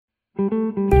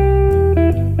Welcome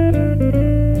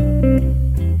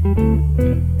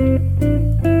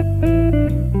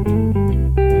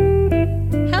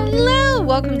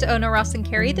to Oh No, Ross and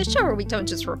Carrie, the show where we don't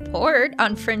just report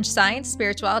on fringe science,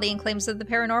 spirituality, and claims of the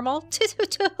paranormal.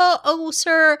 Oh,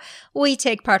 sir, we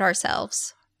take part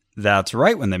ourselves. That's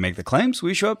right. When they make the claims,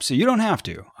 we show up so you don't have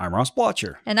to. I'm Ross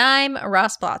Blotcher. And I'm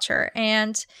Ross Blotcher.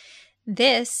 And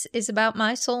this is about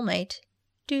my soulmate.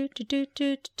 And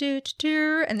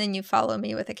then you follow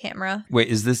me with a camera. Wait,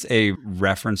 is this a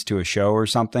reference to a show or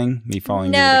something? Me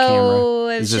following you with a camera? No,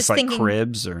 is this like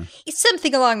Cribs or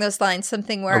something along those lines?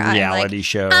 Something where a reality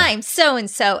show. I'm so and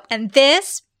so, and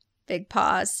this big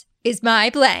pause is my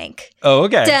blank. Oh,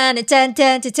 okay. Dun dun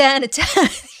dun dun dun dun.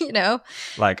 You know,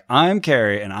 like I'm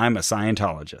Carrie and I'm a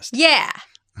Scientologist. Yeah.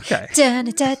 Okay. Dun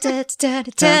dun dun dun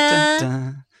dun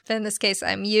dun. But in this case,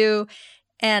 I'm you.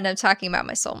 And I'm talking about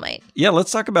my soulmate. Yeah,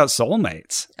 let's talk about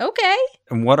soulmates. Okay.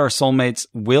 And what our soulmates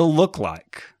will look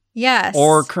like. Yes.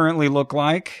 Or currently look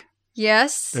like.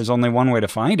 Yes. There's only one way to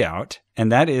find out,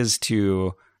 and that is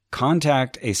to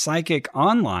contact a psychic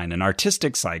online, an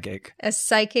artistic psychic. A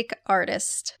psychic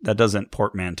artist. That doesn't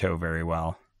portmanteau very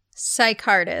well.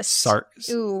 Psychartist.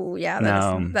 Ooh, yeah,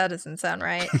 that doesn't sound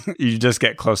right. You just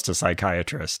get close to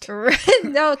psychiatrist.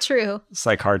 No, true.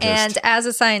 Psychartist. And as a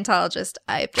Scientologist,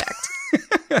 I object.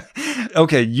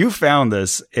 Okay, you found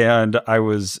this, and I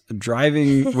was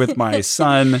driving with my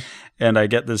son, and I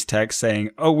get this text saying,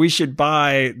 oh, we should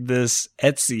buy this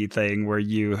Etsy thing where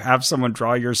you have someone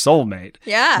draw your soulmate.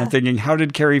 Yeah. I'm thinking, how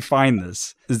did Carrie find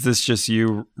this? Is this just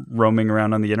you roaming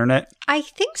around on the internet? I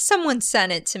think someone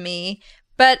sent it to me.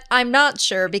 But I'm not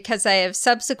sure because I have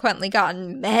subsequently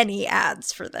gotten many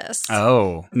ads for this.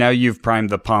 Oh, now you've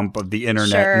primed the pump of the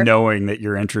internet, knowing that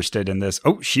you're interested in this.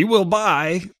 Oh, she will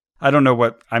buy. I don't know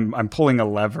what I'm pulling a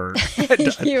lever.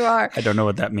 You are. I don't know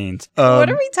what that means. What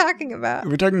are we talking about?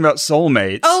 We're talking about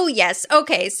soulmates. Oh, yes.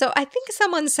 Okay. So I think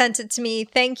someone sent it to me.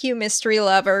 Thank you, mystery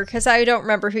lover, because I don't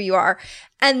remember who you are.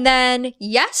 And then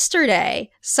yesterday,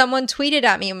 someone tweeted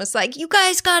at me and was like, you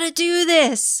guys got to do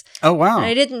this. Oh, wow. And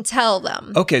I didn't tell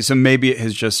them. Okay. So maybe it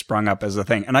has just sprung up as a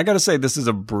thing. And I got to say, this is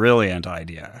a brilliant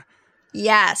idea.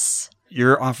 Yes.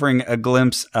 You're offering a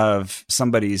glimpse of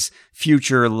somebody's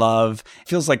future love. It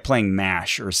feels like playing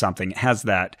MASH or something. It has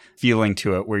that feeling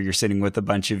to it where you're sitting with a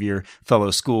bunch of your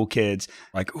fellow school kids.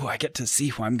 Like, oh, I get to see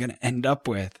who I'm going to end up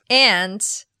with. And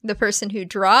the person who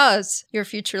draws your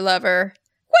future lover,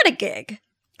 what a gig.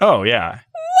 Oh, yeah.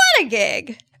 What a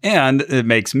gig. And it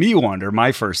makes me wonder.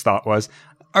 My first thought was,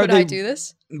 Could I do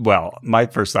this? Well, my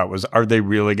first thought was, are they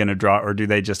really going to draw, or do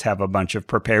they just have a bunch of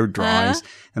prepared drawings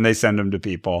and they send them to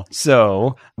people?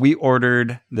 So we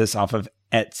ordered this off of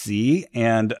Etsy,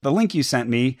 and the link you sent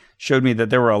me showed me that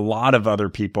there were a lot of other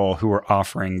people who were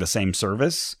offering the same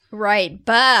service. Right,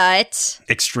 but...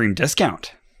 extreme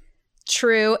discount.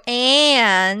 True.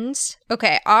 And,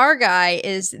 okay, our guy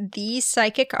is the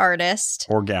psychic artist.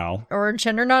 Or gal. Or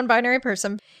gender non-binary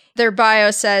person. Their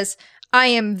bio says... I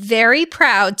am very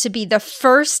proud to be the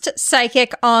first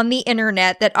psychic on the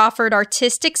internet that offered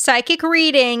artistic psychic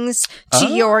readings to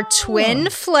your twin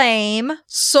flame,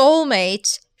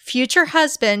 soulmate, future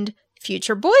husband,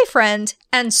 future boyfriend,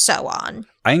 and so on.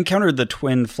 I encountered the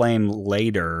twin flame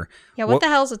later. Yeah, what the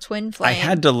hell's a twin flame? I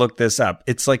had to look this up.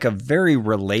 It's like a very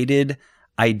related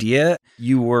idea.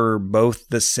 You were both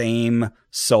the same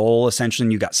soul, essentially,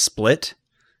 and you got split.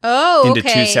 Oh, into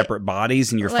two separate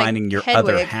bodies, and you're like finding your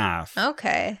Hedwig. other half.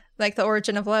 Okay. Like The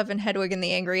Origin of Love and Hedwig and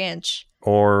the Angry Inch.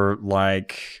 Or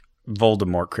like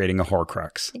Voldemort creating a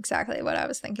Horcrux. Exactly what I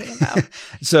was thinking about.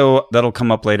 So that'll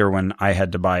come up later when I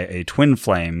had to buy a twin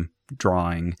flame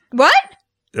drawing. What?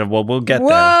 Well, we'll get there.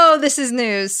 Whoa, this is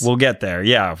news. We'll get there.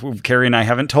 Yeah. Carrie and I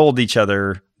haven't told each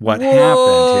other what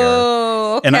happened here.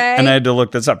 Okay. And I had to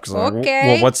look this up because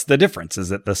well, what's the difference?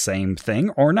 Is it the same thing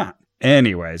or not?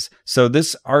 Anyways, so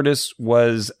this artist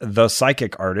was the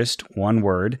psychic artist, one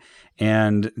word,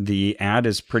 and the ad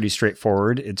is pretty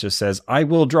straightforward. It just says, I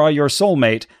will draw your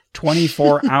soulmate,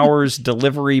 24 hours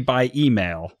delivery by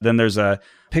email. Then there's a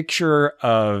picture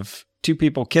of two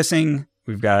people kissing.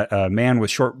 We've got a man with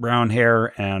short brown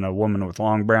hair and a woman with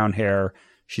long brown hair.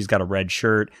 She's got a red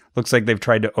shirt. Looks like they've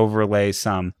tried to overlay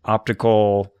some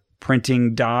optical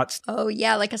printing dots. Oh,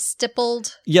 yeah, like a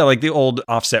stippled. Yeah, like the old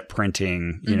offset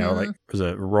printing, you know, like was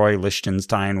it Roy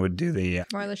Lichtenstein would do the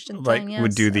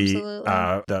would do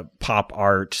the pop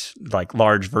art, like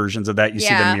large versions of that. You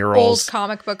see the murals. Old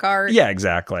comic book art. Yeah,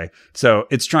 exactly. So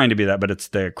it's trying to be that, but it's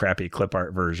the crappy clip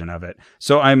art version of it.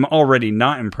 So I'm already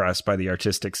not impressed by the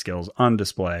artistic skills on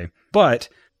display, but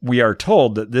we are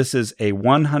told that this is a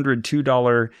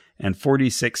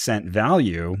 $102.46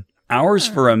 value. Ours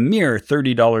for a mere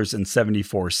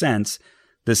 $30.74.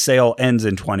 The sale ends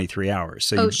in 23 hours.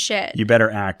 So shit. You better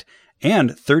act.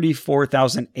 And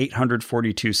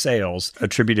 34,842 sales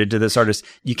attributed to this artist.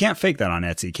 You can't fake that on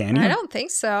Etsy, can you? I don't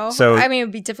think so. I mean, it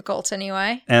would be difficult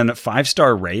anyway. And a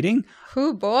 5-star rating?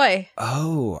 Oh, boy.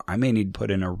 Oh, I may need to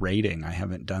put in a rating. I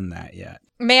haven't done that yet.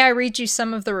 May I read you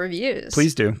some of the reviews?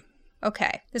 Please do.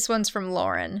 Okay. This one's from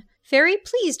Lauren. Very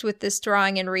pleased with this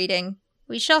drawing and reading.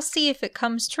 We shall see if it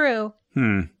comes true.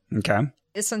 Okay.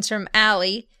 This one's from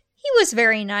Allie. He was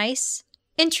very nice.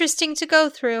 Interesting to go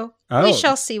through. Oh. We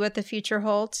shall see what the future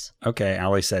holds. Okay,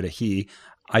 Allie said a he.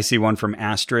 I see one from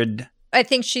Astrid. I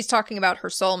think she's talking about her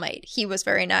soulmate. He was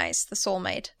very nice, the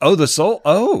soulmate. Oh, the soul?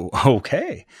 Oh,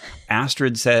 okay.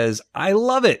 Astrid says, I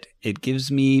love it. It gives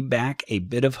me back a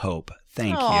bit of hope.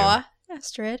 Thank you.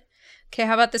 Astrid. Okay,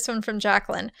 how about this one from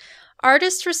Jacqueline?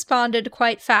 Artist responded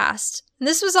quite fast.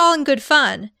 This was all in good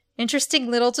fun. Interesting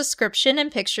little description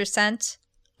and picture sent.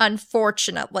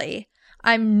 Unfortunately,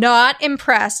 I'm not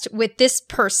impressed with this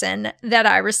person that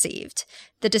I received.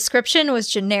 The description was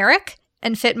generic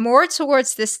and fit more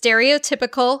towards the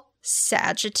stereotypical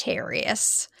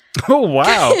Sagittarius. Oh,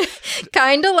 wow.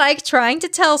 Kind of like trying to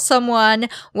tell someone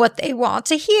what they want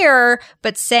to hear,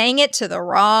 but saying it to the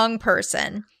wrong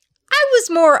person. I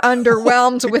was more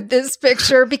underwhelmed with this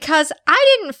picture because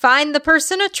I didn't find the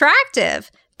person attractive.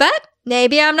 But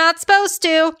maybe I'm not supposed to.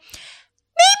 Maybe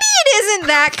it isn't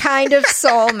that kind of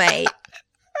soulmate.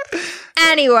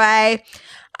 Anyway,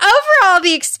 overall,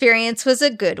 the experience was a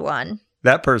good one.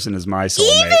 That person is my soulmate.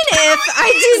 Even if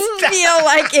I didn't feel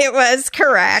like it was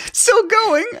correct. Still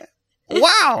going.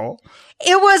 Wow.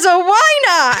 It was a why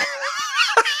not?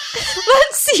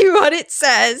 Let's see what it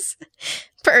says.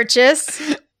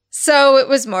 Purchase. So it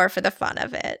was more for the fun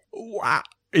of it. Wow.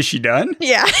 Is she done?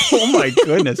 Yeah. Oh my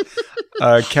goodness.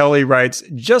 Kelly writes,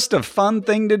 just a fun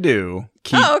thing to do.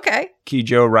 Okay.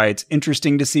 Kijo writes,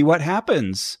 interesting to see what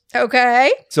happens.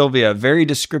 Okay. Sylvia, very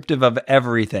descriptive of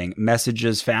everything.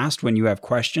 Messages fast when you have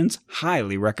questions.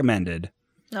 Highly recommended.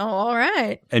 Oh, all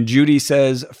right. And Judy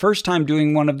says, first time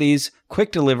doing one of these,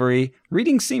 quick delivery.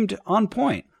 Reading seemed on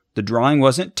point. The drawing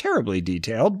wasn't terribly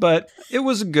detailed, but it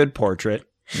was a good portrait.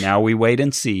 Now we wait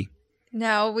and see.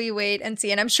 Now we wait and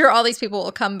see. And I'm sure all these people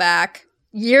will come back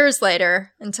years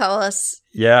later and tell us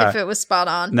if it was spot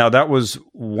on. Now, that was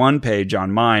one page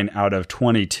on mine out of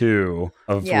 22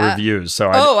 of reviews. So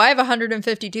I have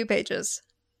 152 pages.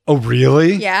 Oh,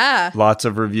 really? Yeah. Lots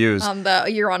of reviews.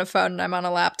 You're on a phone and I'm on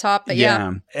a laptop, but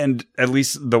yeah. And at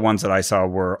least the ones that I saw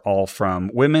were all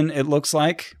from women, it looks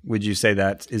like. Would you say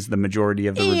that is the majority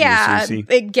of the reviews you see?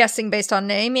 Yeah, guessing based on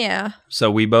name, yeah.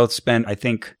 So we both spent, I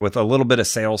think, with a little bit of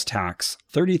sales tax,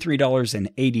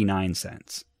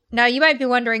 $33.89. Now, you might be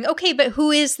wondering, okay, but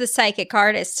who is the psychic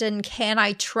artist and can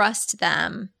I trust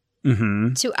them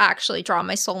to actually draw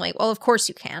my soulmate? Well, of course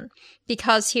you can,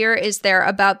 because here is their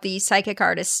About the Psychic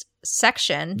Artist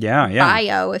section,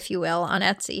 bio, if you will, on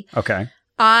Etsy. Okay.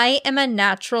 I am a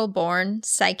natural-born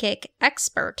psychic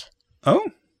expert.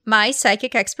 Oh. My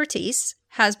psychic expertise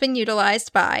has been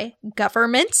utilized by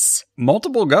governments.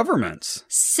 Multiple governments.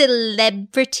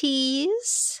 Celebrities.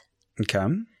 Okay.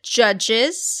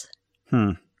 Judges.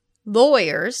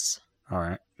 Lawyers. All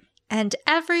right. And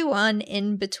everyone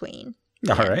in between.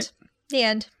 All right. The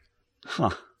end. Huh.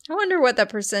 I wonder what that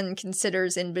person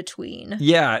considers in between.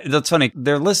 Yeah, that's funny.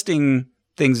 They're listing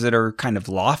things that are kind of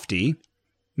lofty,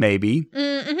 maybe.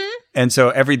 Mm-hmm. And so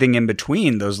everything in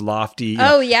between those lofty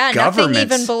nothing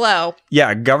even below.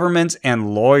 Yeah, governments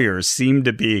and lawyers seem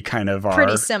to be kind of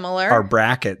pretty similar. Our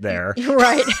bracket there.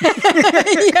 Right.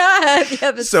 yeah,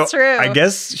 that's true. I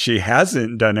guess she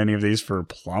hasn't done any of these for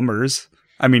plumbers.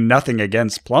 I mean, nothing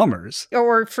against plumbers.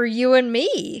 Or for you and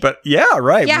me. But yeah,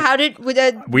 right. Yeah, how did we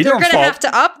they're going to have to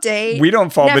update. We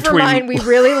don't fall Never mind, we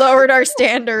really lowered our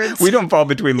standards. We don't fall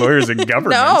between lawyers and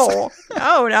governments.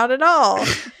 No, not at all.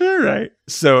 All right.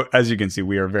 So, as you can see,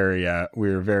 we are very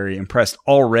impressed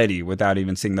already without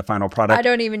even seeing the final product. I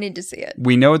don't even need to see it.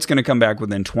 We know it's going to come back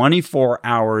within 24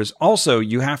 hours. Also,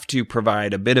 you have to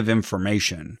provide a bit of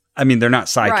information. I mean, they're not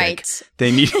psychic. Right.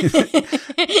 They need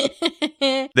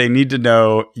they need to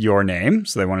know your name.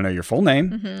 So they want to know your full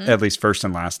name, at least first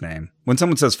and last name. When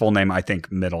someone says full name, I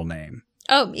think middle name.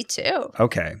 Oh, me too.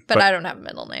 Okay. But I don't have a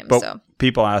middle name, but so.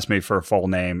 People ask me for a full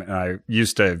name, and I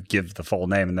used to give the full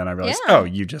name, and then I realized, oh,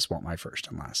 you just want my first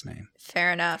and last name.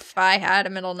 Fair enough. If I had a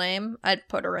middle name, I'd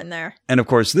put her in there. And of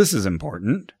course, this is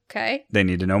important. Okay. They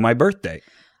need to know my birthday.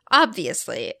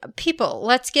 obviously, people,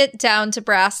 let's get down to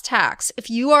brass tacks. If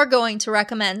you are going to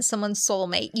recommend someone's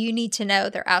soulmate, you need to know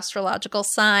their astrological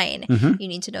sign. You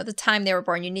need to know the time they were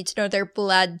born. You need to know their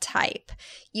blood type.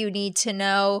 You need to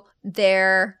know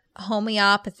their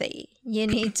homeopathy. You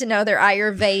need to know their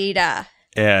Ayurveda.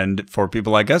 And for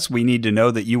people like us, we need to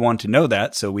know that you want to know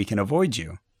that so we can avoid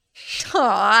you.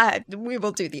 We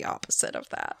will do the opposite of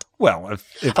that. Well,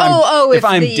 if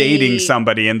I'm dating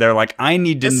somebody and they're like, I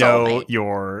need to know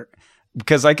your...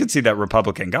 Because I could see that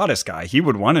Republican goddess guy. He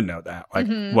would want to know that. Like,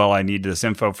 well, I need this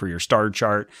info for your star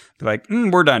chart. Be like,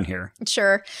 we're done here.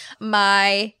 Sure.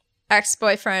 My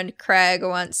ex-boyfriend, Craig,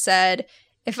 once said,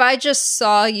 if I just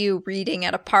saw you reading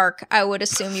at a park, I would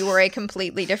assume you were a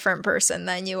completely different person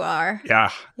than you are.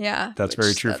 Yeah. Yeah. That's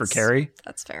very true for Carrie.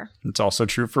 That's fair. It's also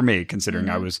true for me, considering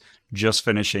I was just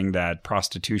finishing that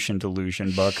Prostitution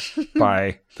Delusion book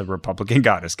by the Republican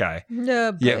goddess guy.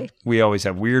 No, boy. Yeah, we always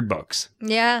have weird books.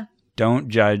 Yeah. Don't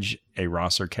judge a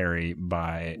Ross or Carrie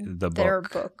by their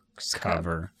book's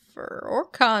cover. Or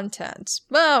content.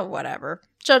 Well, whatever.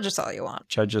 Judge us all you want.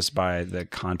 Judge us by the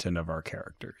content of our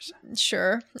characters.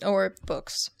 Sure. Or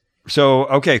books. So,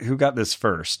 okay, who got this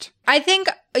first? I think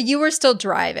you were still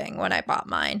driving when I bought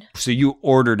mine. So you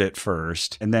ordered it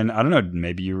first, and then, I don't know,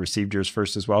 maybe you received yours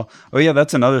first as well. Oh yeah,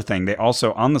 that's another thing. They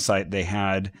also, on the site, they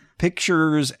had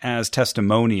pictures as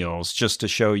testimonials just to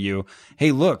show you,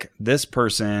 hey, look, this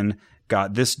person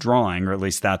got this drawing, or at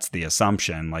least that's the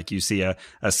assumption. Like you see a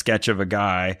sketch of a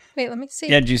guy. Wait, let me see.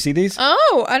 Yeah, did you see these?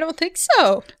 Oh, I don't think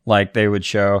so. Like they would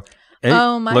show... Hey,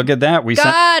 oh my look at that.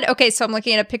 God. Okay, so I'm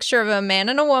looking at a picture of a man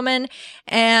and a woman,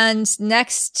 and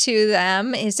next to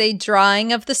them is a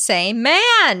drawing of the same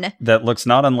man. That looks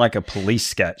not unlike a police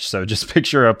sketch. So just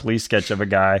picture a police sketch of a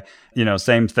guy,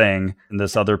 same thing. And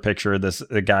this other picture,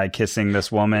 the guy kissing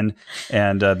this woman.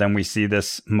 And then we see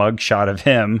this mug shot of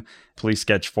him, police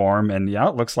sketch form. And yeah,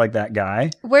 it looks like that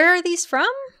guy. Where are these from?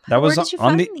 That was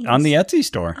on the Etsy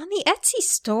store. On the Etsy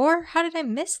store? How did I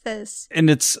miss this? And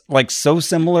it's like so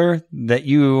similar that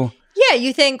you... Yeah,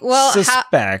 you think, well,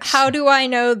 suspect. How do I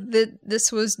know that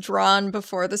this was drawn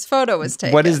before this photo was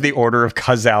taken? What is the order of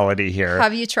causality here?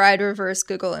 Have you tried reverse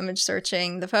Google image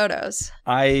searching the photos?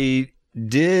 I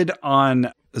did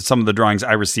on some of the drawings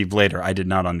I received later. I did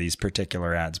not on these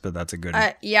particular ads, but that's a good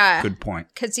point.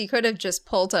 Because you could have just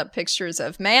pulled up pictures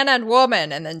of man and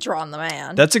woman and then drawn the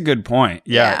man. That's a good point.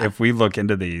 Yeah. If we look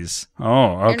into these.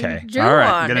 Oh, okay. All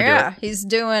right. I'm gonna do it. He's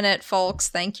doing it, folks.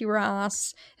 Thank you,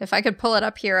 Ross. If I could pull it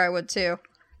up here, I would too.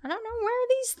 I don't know where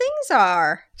these things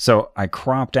are. So I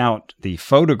cropped out the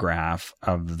photograph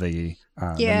of the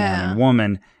man and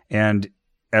woman, and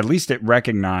at least it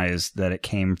recognized that it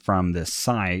came from this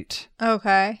site.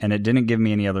 Okay. And it didn't give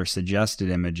me any other suggested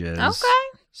images.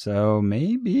 Okay. So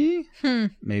maybe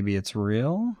it's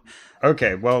real.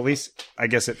 Okay, well, at least I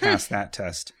guess it passed that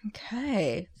test.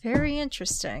 Okay, very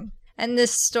interesting. And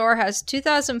this store has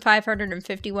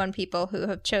 2,551 people who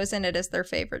have chosen it as their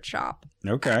favorite shop.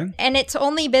 Okay. And it's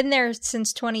only been there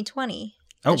since 2020,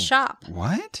 the shop.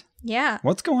 What? Yeah.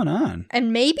 What's going on?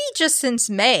 And maybe just since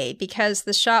May, because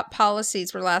the shop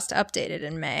policies were last updated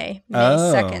in May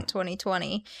 2nd,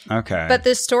 2020. Okay. But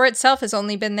the store itself has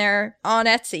only been there on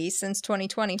Etsy since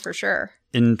 2020 for sure.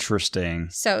 Interesting.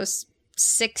 So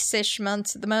 6-ish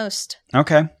months at the most.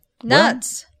 Okay.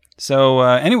 Nuts. Well, so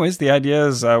anyways, the idea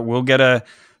is we'll get a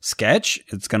sketch.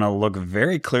 It's going to look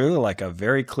very clearly like a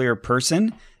very clear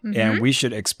person. And we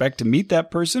should expect to meet that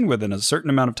person within a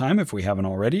certain amount of time if we haven't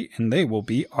already, and they will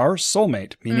be our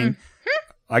soulmate. Meaning,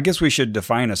 I guess we should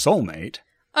define a soulmate.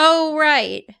 Oh,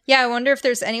 right. Yeah, I wonder if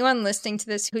there's anyone listening to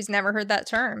this who's never heard that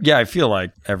term. Yeah, I feel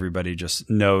like everybody just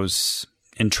knows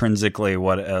intrinsically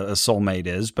what a soulmate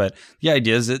is, but the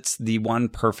idea is it's the one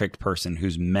perfect person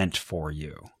who's meant for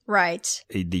you. Right.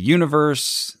 The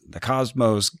universe, the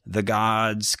cosmos, the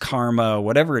gods, karma,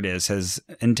 whatever it is, has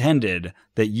intended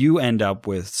that you end up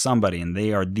with somebody and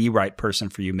they are the right person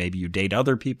for you. Maybe you date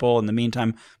other people in the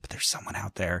meantime, but there's someone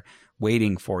out there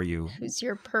waiting for you. Who's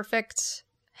your perfect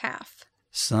half?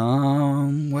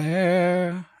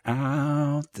 Somewhere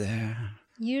out there.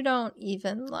 You don't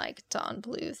even like Don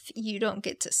Bluth. You don't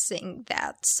get to sing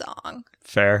that song.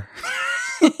 Fair.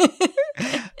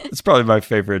 It's probably my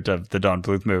favorite of the Don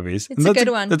Bluth movies. It's a good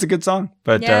one. That's a good song.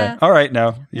 But all right,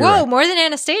 no. Whoa, right. More than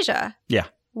Anastasia. Yeah.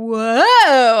 Whoa,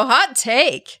 hot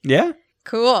take. Yeah.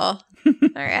 Cool. All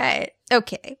right.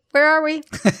 Okay. Where are we?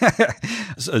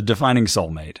 So, defining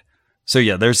soulmate. So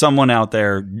yeah, there's someone out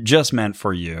there just meant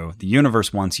for you. The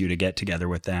universe wants you to get together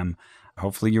with them.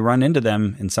 Hopefully you run into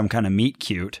them in some kind of meet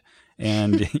cute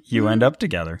and you end up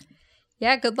together.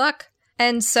 Yeah, good luck.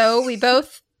 And so we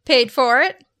both paid for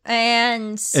it.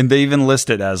 And they even list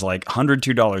it as like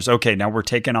 $102. Okay, now we're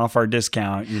taking off our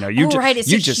discount. You know, it's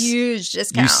a huge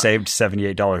discount. You saved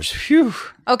 $78. Phew.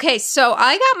 Okay, so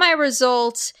I got my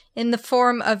result in the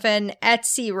form of an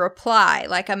Etsy reply,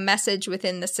 like a message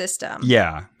within the system.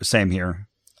 Yeah, same here.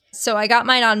 So I got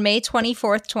mine on May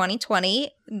 24th, 2020,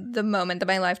 the moment that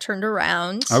my life turned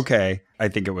around. Okay. I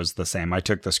think it was the same. I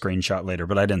took the screenshot later,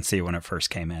 but I didn't see it when it first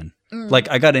came in. Like,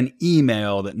 I got an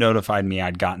email that notified me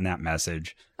I'd gotten that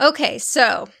message. Okay,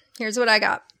 so here's what I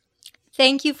got.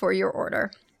 Thank you for your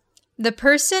order. The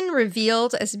person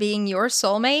revealed as being your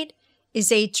soulmate is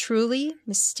a truly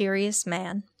mysterious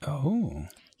man. Oh.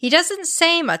 He doesn't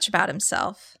say much about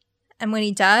himself. And when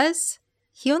he does,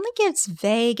 he only gives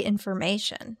vague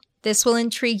information. This will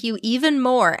intrigue you even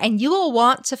more, and you will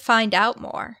want to find out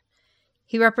more.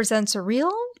 He represents a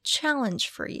real challenge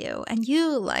for you, and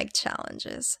you like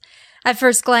challenges. At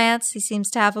first glance, he seems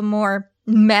to have a more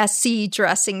messy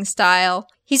dressing style.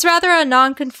 He's rather a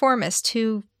nonconformist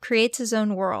who creates his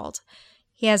own world.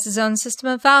 He has his own system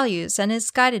of values and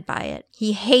is guided by it.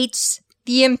 He hates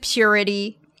the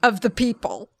impurity of the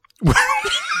people.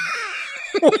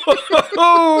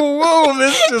 Whoa,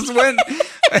 this just went...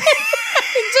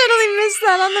 I totally missed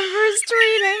that on the first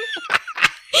reading.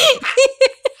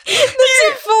 That's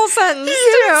a full sentence,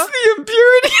 too. The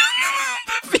impurity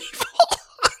of the people.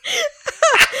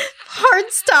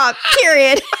 Hard stop,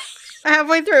 period.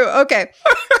 Halfway through. Okay.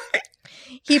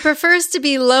 He prefers to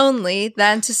be lonely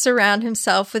than to surround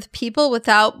himself with people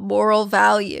without moral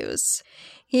values.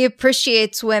 He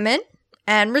appreciates women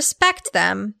and respects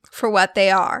them for what they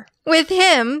are. With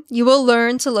him, you will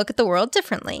learn to look at the world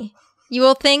differently. You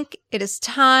will think it is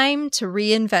time to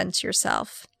reinvent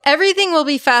yourself. Everything will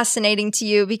be fascinating to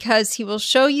you because he will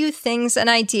show you things and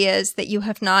ideas that you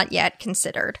have not yet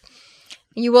considered.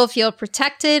 You will feel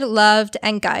protected, loved,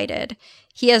 and guided.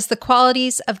 He has the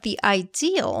qualities of the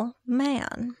ideal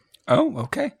man. Oh,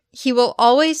 okay. He will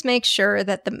always make sure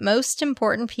that the most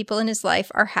important people in his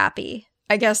life are happy.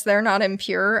 I guess they're not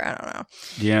impure. I don't know.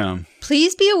 Yeah.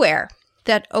 Please be aware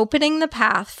that opening the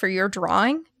path for your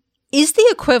drawing is the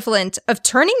equivalent of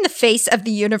turning the face of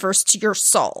the universe to your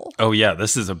soul. Oh, yeah.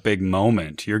 This is a big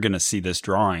moment. You're going to see this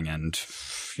drawing and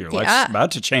your life's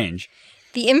about to change.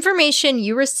 The information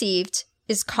you received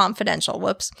is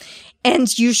confidential,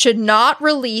 and you should not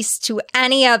release to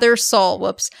any other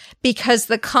soul, because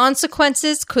the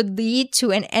consequences could lead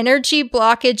to an energy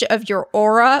blockage of your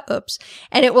aura,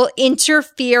 and it will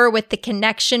interfere with the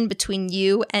connection between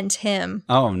you and him.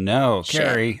 Oh, no,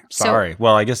 Carrie. Sorry.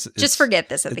 Well, I guess just forget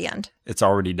this at the end. It's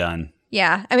already done.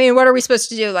 Yeah. I mean, what are we supposed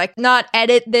to do? Like, not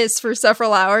edit this for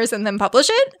several hours and then publish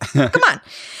it? Come on.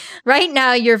 Right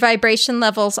now, your vibration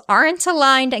levels aren't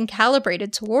aligned and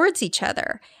calibrated towards each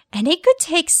other. And it could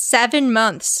take 7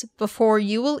 months before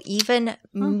you will even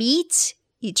meet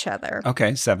each other.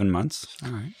 Okay, 7 months.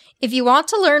 All right. If you want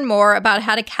to learn more about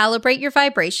how to calibrate your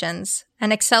vibrations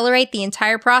and accelerate the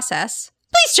entire process,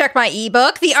 please check my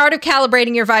ebook, The Art of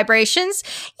Calibrating Your Vibrations.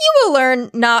 You will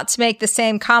learn not to make the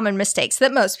same common mistakes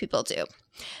that most people do.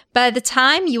 By the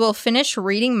time you will finish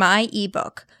reading my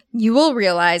ebook, you will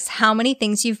realize how many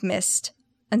things you've missed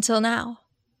until now.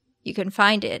 You can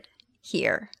find it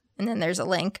here. And then there's a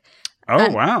link.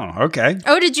 Oh, wow. Okay.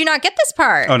 Oh, did you not get this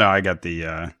part? Oh, no, I got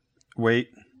the, wait.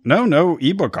 No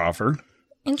ebook offer.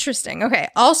 Interesting. Okay.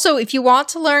 Also, if you want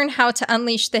to learn how to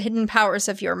unleash the hidden powers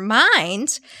of your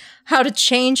mind, how to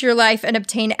change your life and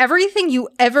obtain everything you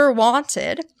ever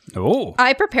wanted,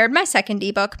 I prepared my second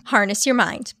ebook, Harness Your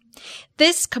Mind.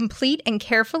 This complete and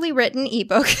carefully written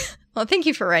ebook, well, thank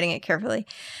you for writing it carefully,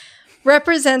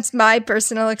 represents my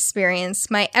personal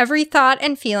experience, my every thought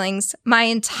and feelings, my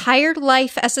entire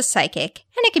life as a psychic,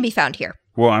 and it can be found here.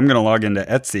 Well, I'm going to log into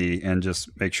Etsy and just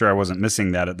make sure I wasn't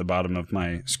missing that at the bottom of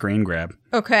my screen grab.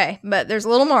 Okay, but there's a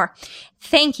little more.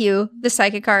 Thank you, the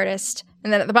psychic artist.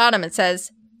 And then at the bottom it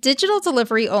says, digital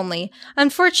delivery only.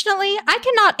 Unfortunately, I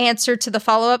cannot answer to the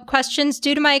follow-up questions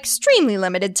due to my extremely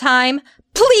limited time.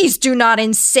 Please do not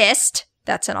insist.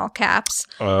 That's in all caps.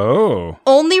 Oh.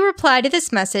 Only reply to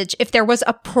this message if there was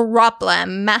a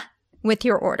problem with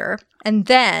your order. And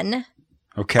then,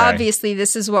 obviously,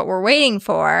 this is what we're waiting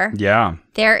for. Yeah.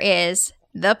 There is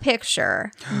the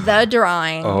picture, the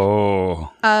drawing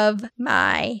of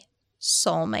my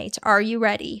soulmate. Are you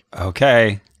ready?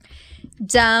 Okay.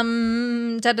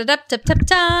 Dum, da da da da da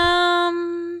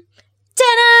dum, da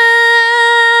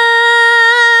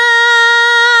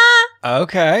da.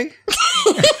 Okay.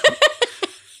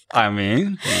 I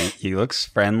mean, he looks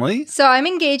friendly. So I'm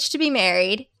engaged to be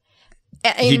married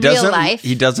in real life.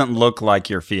 He doesn't look like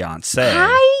your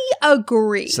fiancé.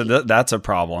 agree. So that's a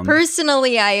problem.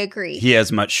 Personally, I agree. He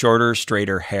has much shorter,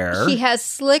 straighter hair. He has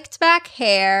slicked back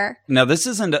hair. Now, this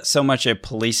isn't so much a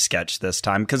police sketch this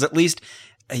time, because at least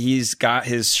he's got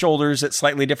his shoulders at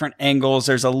slightly different angles.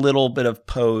 There's a little bit of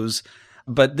pose.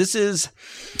 But this is,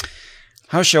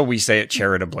 how shall we say it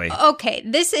charitably? Okay,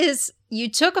 this is, you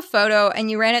took a photo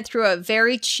and you ran it through a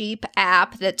very cheap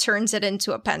app that turns it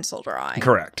into a pencil drawing.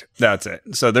 Correct. That's it.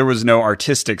 So there was no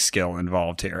artistic skill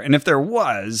involved here. And if there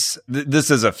was, this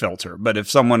is a filter. But if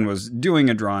someone was doing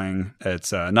a drawing,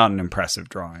 it's not an impressive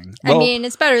drawing. Well, I mean,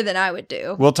 it's better than I would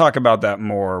do. We'll talk about that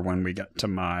more when we get to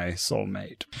my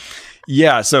soulmate.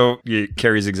 Yeah, so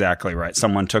Carrie's exactly right.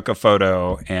 Someone took a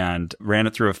photo and ran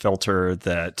it through a filter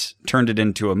that turned it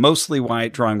into a mostly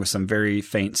white drawing with some very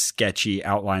faint, sketchy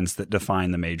outlines that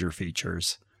define the major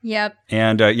features. Yep.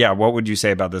 And what would you say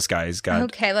about this guy? He's got...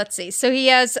 Okay, let's see. So he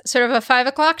has sort of a 5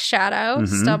 o'clock shadow,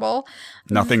 stubble.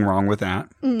 Nothing wrong with that.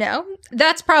 No.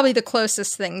 That's probably the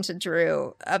closest thing to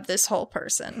Drew of this whole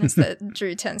person, is that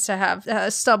Drew tends to have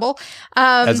stubble.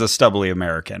 As a stubbly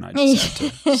American, I just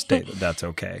have to state that that's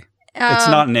okay. It's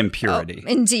not an impurity. Oh,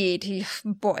 indeed.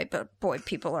 Boy,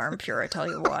 people are impure, I tell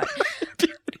you what.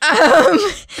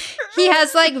 He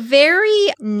has like very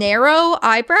narrow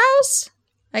eyebrows,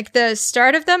 like the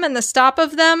start of them and the stop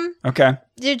of them. Okay.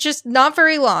 They're just not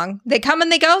very long. They come and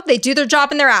they go. They do their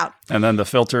job and they're out. And then the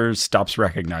filter stops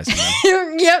recognizing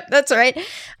them. Yep, that's right.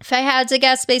 If I had to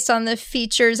guess based on the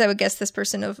features, I would guess this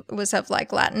person was of like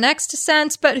Latinx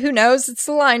descent, but who knows? It's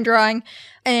the line drawing.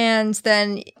 And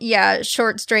then,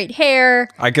 short, straight hair.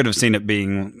 I could have seen it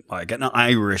being like an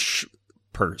Irish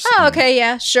person. Oh, okay,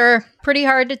 yeah, sure. Pretty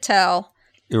hard to tell.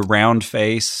 A round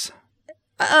face.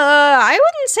 I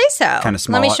wouldn't say so. Kind of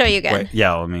small. Let me show you again. Wait,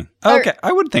 yeah, let me. Okay,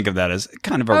 I would think of that as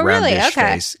kind of a roundish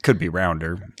face. Could be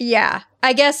rounder. Yeah,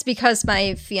 I guess because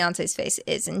my fiance's face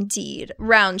is indeed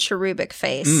round, cherubic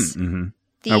face.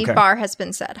 The bar has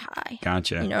been set high.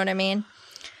 Gotcha. You know what I mean?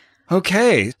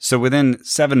 Okay, so within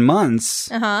 7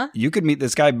 months, you could meet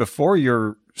this guy before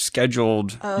your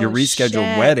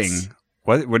rescheduled wedding.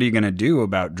 What are you going to do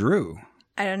about Drew?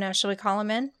 I don't know. Shall we call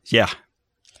him in? Yeah.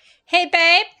 Hey,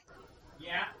 babe.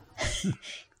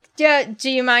 Yeah. Do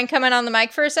you mind coming on the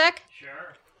mic for a sec?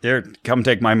 Sure. Here, come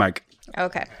take my mic.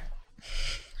 Okay.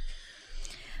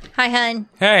 Hi, hun.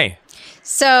 Hey.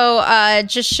 So,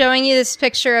 just showing you this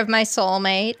picture of my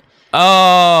soulmate.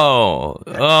 Oh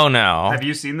no. Have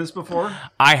you seen this before?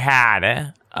 I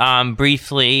had.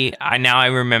 Briefly, now I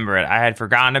remember it. I had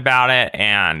forgotten about it,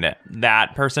 and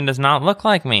that person does not look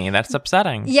like me. That's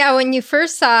upsetting. Yeah, when you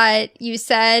first saw it, you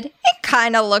said, it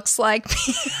kind of looks like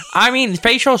me. I mean,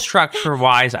 facial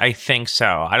structure-wise, I think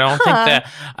so. I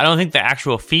don't think the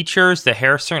actual features, the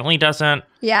hair certainly doesn't.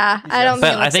 Yeah, I don't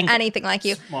think it looks anything like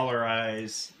you. Smaller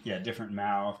eyes, different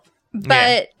mouth.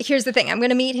 But here's the thing. I'm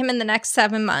going to meet him in the next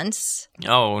 7 months.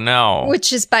 Oh, no.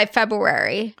 Which is by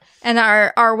February. And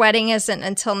our wedding isn't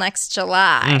until next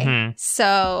July.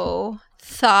 So,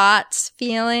 thoughts,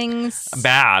 feelings?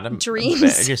 Bad.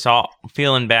 Dreams? Just all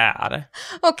feeling bad.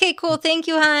 Okay, cool. Thank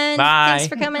you, hon. Bye. Thanks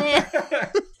for coming in.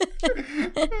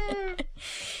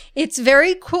 It's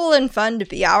very cool and fun to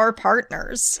be our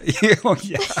partners. Oh,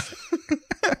 yeah.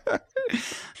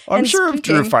 I'm sure if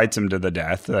Drew fights him to the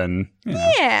death, then,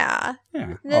 Yeah.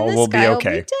 Then we'll be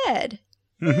okay. Will be dead.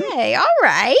 Hey, all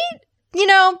right.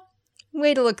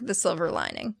 Way to look at the silver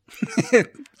lining.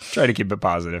 Try to keep it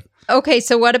positive. Okay,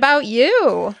 so what about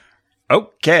you?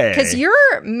 Okay. Because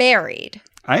you're married.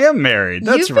 I am married.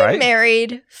 That's right. You've been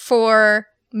married for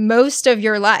most of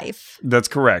your life. That's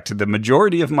correct. The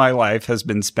majority of my life has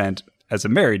been spent as a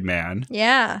married man.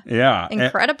 Yeah. Yeah.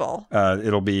 Incredible.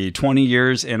 It'll be 20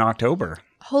 years in October.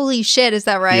 Holy shit, is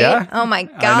that right? Yeah. Oh my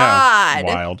God. I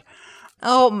know. Wild.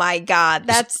 Oh my God.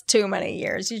 That's too many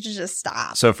years. You should just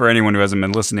stop. So for anyone who hasn't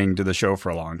been listening to the show for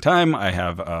a long time, I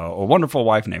have a wonderful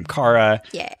wife named Carrie.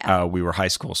 Yeah. We were high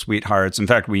school sweethearts. In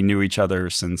fact, we knew each other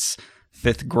since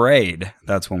 5th grade.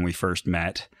 That's when we first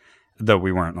met. Though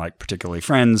we weren't like particularly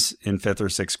friends in 5th or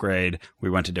 6th grade. We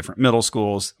went to different middle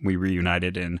schools. We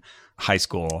reunited in high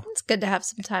school. It's good to have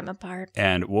some time apart.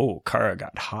 And whoa, Carrie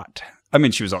got hot. I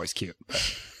mean, she was always cute,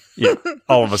 but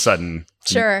all of a sudden,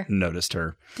 noticed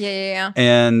her. Yeah.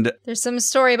 And there's some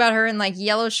story about her in like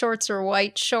yellow shorts or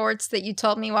white shorts that you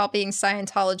told me while being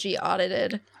Scientology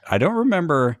audited. I don't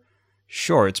remember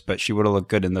shorts, but she would have looked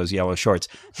good in those yellow shorts.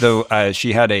 Though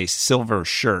she had a silver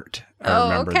shirt. I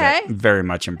remember that very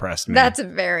much impressed me. That's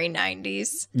very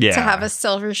 90s. Yeah. To have a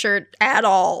silver shirt at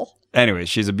all. Anyway,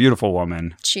 she's a beautiful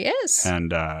woman. She is.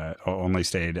 And only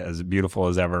stayed as beautiful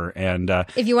as ever. And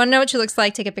if you want to know what she looks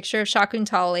like, take a picture of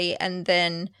Shakuntali and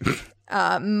then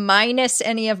minus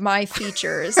any of my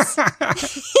features.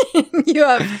 You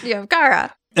have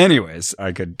Kara. Anyways,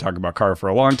 I could talk about Kara for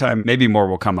a long time. Maybe more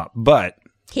will come up, but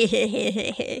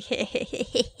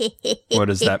what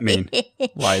does that mean?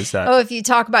 Why is that? Oh, if you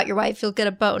talk about your wife, you'll get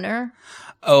a boner.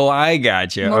 Oh, I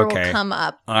got you. More okay. will come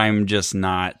up. I'm just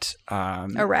not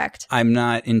erect. I'm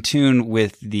not in tune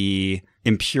with the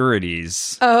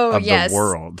impurities of the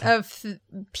world. Of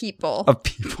people.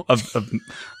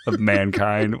 Of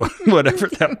mankind, whatever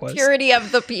that was. Purity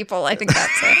of the people. I think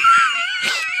that's it.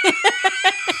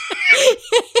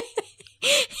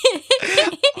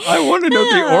 I want to know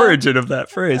the origin of that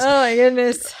phrase. Oh my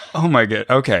goodness. Oh my god.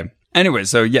 Okay. Anyway,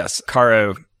 so yes,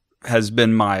 Kara has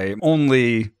been my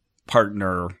only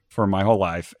partner for my whole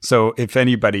life. So if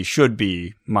anybody should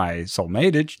be my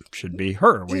soulmate, it should be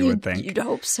her, we would think. You'd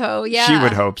hope so, yeah. She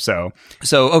would hope so.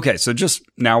 So, okay, so just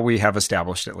now we have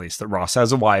established at least that Ross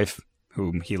has a wife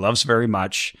whom he loves very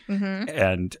much,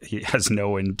 and he has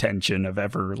no intention of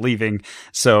ever leaving.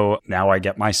 So now I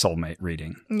get my soulmate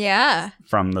reading. Yeah.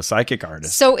 From the psychic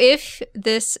artist. So if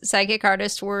this psychic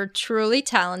artist were truly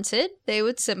talented, they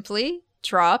would simply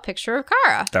draw a picture of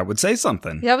Kara. That would say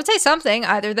something. That would say something,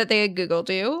 either that they had Googled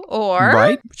you or...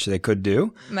 Right, which they could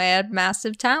do. They had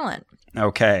massive talent.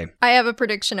 Okay. I have a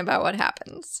prediction about what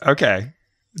happens. Okay.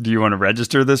 Do you want to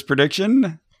register this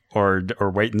prediction or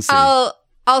wait and see?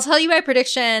 I'll tell you my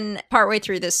prediction partway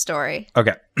through this story.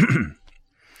 Okay.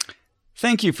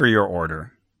 Thank you for your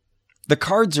order. The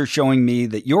cards are showing me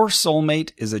that your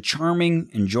soulmate is a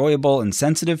charming, enjoyable, and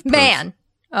sensitive man.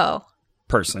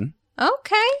 Person.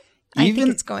 Okay. I think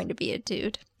it's going to be a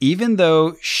dude. Even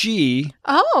though she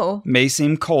may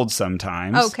seem cold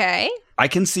sometimes. Okay. I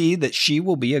can see that she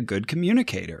will be a good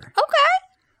communicator. Okay.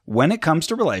 When it comes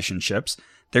to relationships,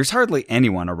 there's hardly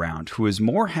anyone around who is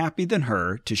more happy than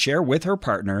her to share with her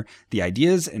partner the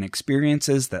ideas and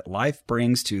experiences that life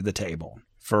brings to the table.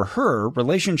 For her,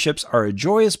 relationships are a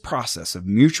joyous process of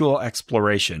mutual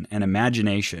exploration and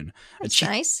imagination. That's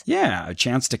nice. Yeah, a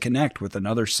chance to connect with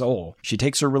another soul. She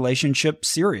takes her relationship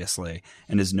seriously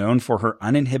and is known for her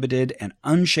uninhibited and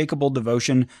unshakable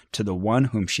devotion to the one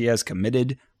whom she has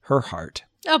committed her heart.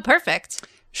 Oh, perfect.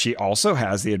 She also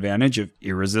has the advantage of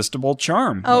irresistible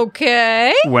charm.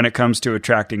 Okay. When it comes to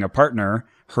attracting a partner,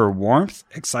 her warmth,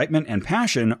 excitement, and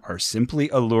passion are simply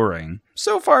alluring.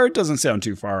 So far, it doesn't sound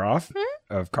too far off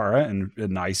of Kara and a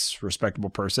nice, respectable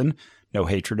person. No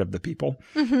hatred of the people.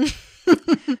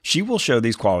 She will show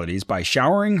these qualities by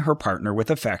showering her partner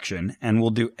with affection and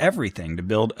will do everything to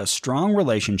build a strong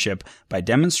relationship by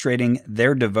demonstrating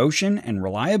their devotion and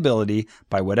reliability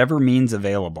by whatever means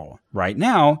available. Right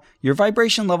now, your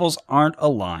vibration levels aren't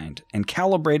aligned and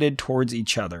calibrated towards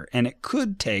each other, and it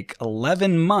could take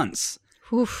 11 months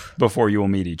before you will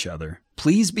meet each other.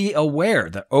 Please be aware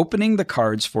that opening the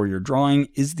cards for your drawing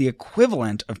is the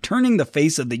equivalent of turning the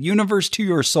face of the universe to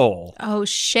your soul. Oh,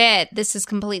 shit. This is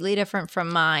completely different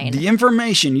from mine. The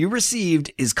information you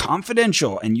received is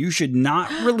confidential, and you should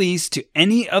not release to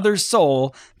any other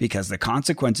soul because the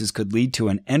consequences could lead to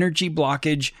an energy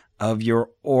blockage of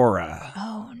your aura.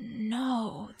 Oh,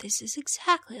 no. This is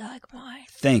exactly like mine.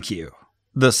 Thank you,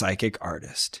 the psychic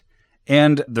artist.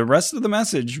 And the rest of the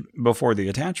message before the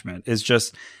attachment is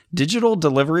just digital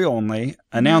delivery only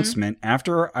announcement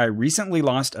after I recently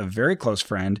lost a very close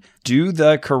friend due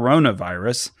the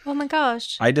coronavirus. Oh my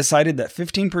gosh. I decided that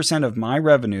 15% of my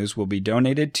revenues will be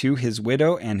donated to his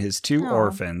widow and his two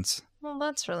orphans. Well,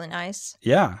 that's really nice.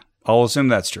 Yeah, I'll assume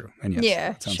that's true. And yes, yeah,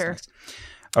 that sounds sure. nice.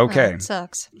 Okay. That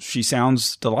sucks. She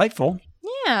sounds delightful.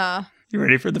 Yeah. You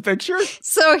ready for the picture?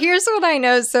 So here's what I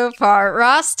know so far.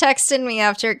 Ross texted me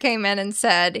after it came in and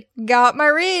said, got my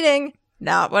reading.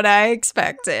 Not what I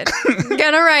expected.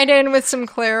 Gonna write in with some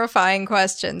clarifying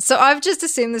questions. So I've just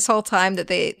assumed this whole time that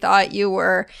they thought you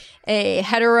were a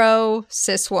hetero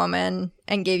cis woman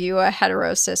and gave you a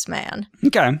hetero cis man.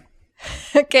 Okay.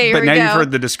 Okay, here we go. But now you've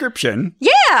heard the description.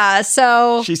 Yeah,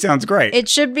 so... She sounds great. It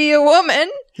should be a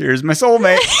woman. Here's my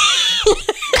soulmate.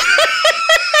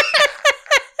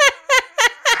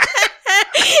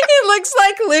 Looks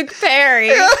like Luke Perry.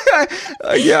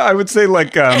 Yeah, I would say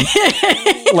like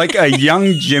a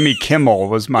young Jimmy Kimmel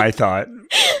was my thought.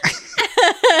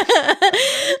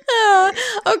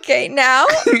 Okay, now.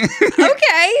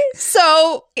 Okay,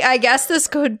 so I guess this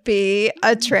could be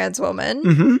a trans woman.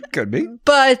 Mm-hmm, could be.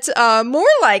 But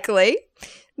more likely,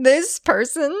 this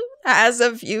person has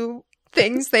a few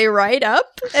things they write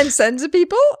up and send to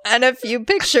people, and a few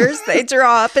pictures they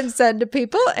draw up and send to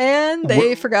people, and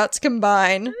they forgot to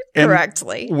combine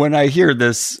correctly. When I hear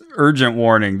this urgent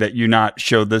warning that you not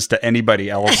show this to anybody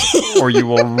else or you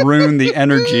will ruin the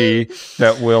energy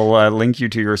that will link you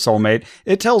to your soulmate,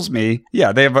 it tells me,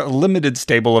 they have a limited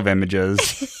stable of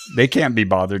images. They can't be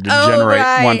bothered to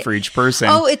generate one for each person.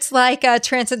 Oh, it's like a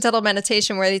transcendental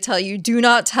meditation where they tell you, do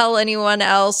not tell anyone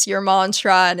else your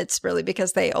mantra, and it's really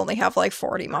because they only have like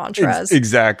 40 mantras.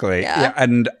 Exactly. Yeah.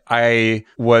 And I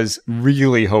was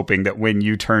really hoping that when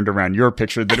you turned around your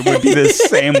picture that it would be the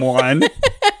same one.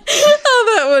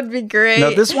 Oh, that would be great.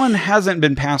 Now, this one hasn't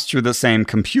been passed through the same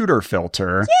computer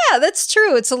filter. Yeah, that's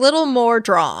true. It's a little more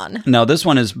drawn. Now, this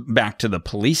one is back to the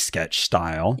police sketch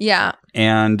style. Yeah.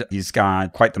 And he's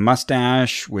got quite the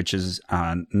mustache, which is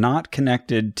not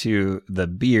connected to the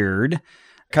beard.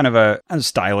 Kind of a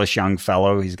stylish young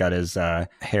fellow. He's got his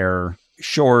hair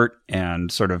short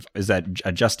and sort of, is that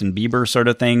a Justin Bieber sort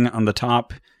of thing on the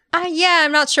top? Yeah,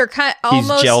 I'm not sure. He's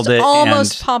gelled it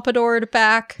almost pompadoured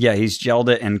back. Yeah, he's gelled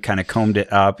it and kind of combed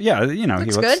it up. Yeah, Looks he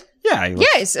looks good. Yeah,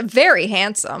 He's very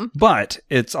handsome. But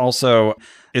it's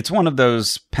one of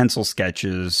those pencil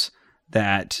sketches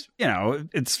that,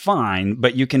 it's fine,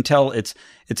 but you can tell it's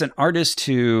an artist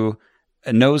who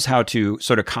knows how to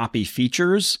sort of copy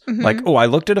features. Mm-hmm. Like, I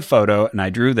looked at a photo and I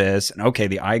drew this, and okay,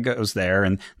 the eye goes there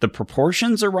and the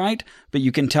proportions are right, but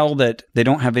you can tell that they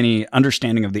don't have any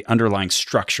understanding of the underlying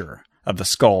structure of the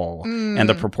skull and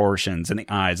the proportions and the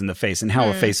eyes and the face and how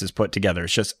a face is put together.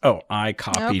 It's just, I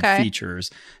copied features.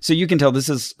 So you can tell this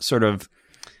is sort of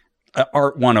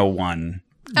Art 101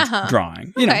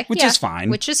 drawing, which is fine.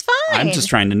 Which is fine. I'm just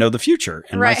trying to know the future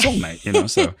and my soulmate,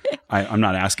 so I'm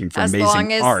not asking for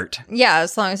amazing art. Yeah,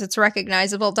 as long as it's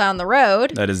recognizable down the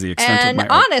road. That is the extent of my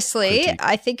art. And honestly,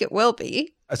 I think it will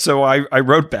be. So I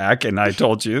wrote back and I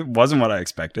told you it wasn't what I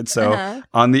expected. So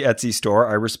on the Etsy store,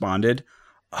 I responded,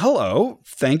 "Hello,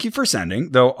 thank you for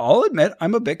sending, though I'll admit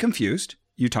I'm a bit confused.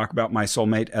 You talk about my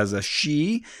soulmate as a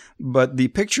she, but the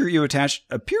picture you attached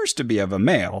appears to be of a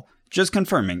male. Just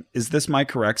confirming, is this my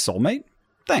correct soulmate?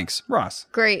 Thanks, Ross."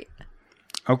 Great.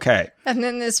 Okay. And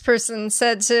then this person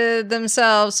said to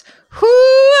themselves,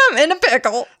 I'm in a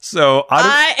pickle. So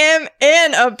I am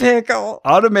in a pickle.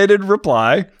 Automated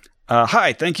reply.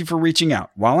 Hi, thank you for reaching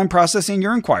out. While I'm processing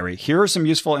your inquiry, here are some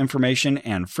useful information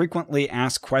and frequently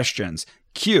asked questions.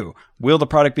 Q, will the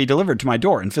product be delivered to my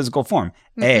door in physical form?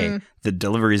 A, the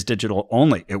delivery is digital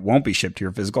only. It won't be shipped to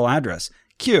your physical address.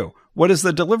 Q, what is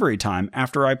the delivery time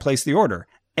after I place the order?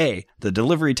 A, the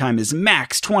delivery time is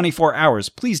max 24 hours.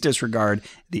 Please disregard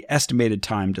the estimated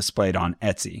time displayed on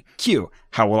Etsy. Q,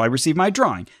 how will I receive my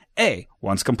drawing? A,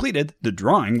 once completed, the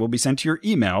drawing will be sent to your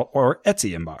email or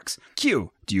Etsy inbox.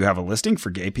 Q, do you have a listing for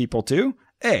gay people too?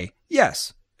 A,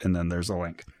 yes. And then there's a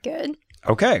link. Good.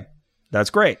 Okay, that's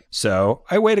great. So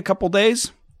I wait a couple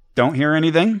days, don't hear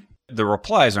anything. The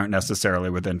replies aren't necessarily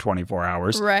within 24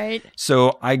 hours. Right.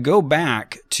 So I go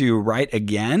back to write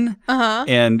again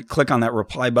and click on that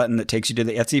reply button that takes you to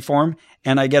the Etsy form.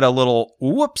 And I get a little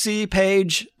whoopsie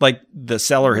page, like the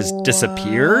seller has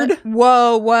disappeared.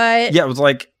 Whoa, what? Yeah, it was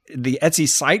like the Etsy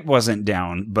site wasn't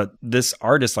down, but this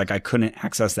artist, I couldn't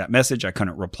access that message. I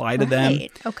couldn't reply to them.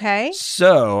 Okay.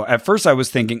 So at first I was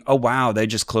thinking, oh, wow, they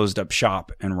just closed up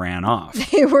shop and ran off.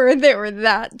 They were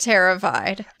that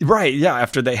terrified. Right. Yeah.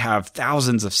 After they have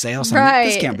thousands of sales. Right.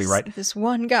 This can't be right. This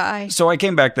one guy. So I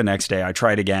came back the next day. I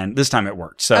tried again. This time it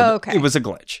worked. So it was a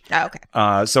glitch.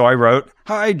 Okay. So I wrote,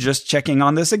 hi, just checking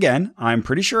on this again. I'm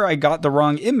pretty sure I got the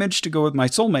wrong image to go with my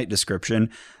soulmate description.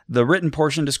 The written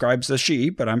portion describes a she,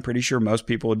 but I'm pretty sure most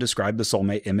people would describe the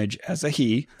soulmate image as a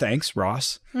he. Thanks,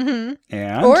 Ross. And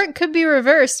or it could be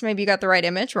reversed. Maybe you got the right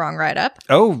image, wrong write up.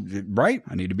 Oh, right.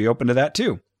 I need to be open to that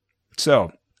too.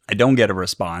 So I don't get a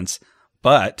response,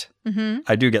 but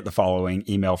I do get the following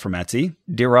email from Etsy.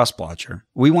 Dear Ross Blotcher,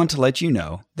 we want to let you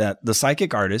know that the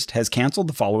psychic artist has canceled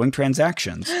the following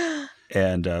transactions.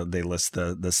 And they list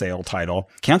the sale title.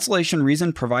 Cancellation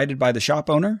reason provided by the shop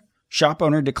owner. Shop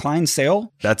owner declines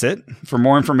sale. That's it. For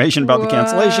more information about the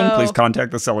cancellation, please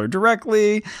contact the seller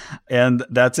directly. And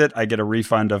that's it. I get a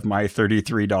refund of my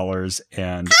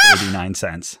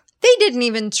 $33.89. They didn't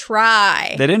even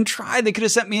try. They didn't try. They could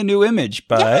have sent me a new image,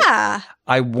 but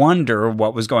I wonder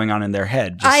what was going on in their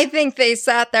head. I think they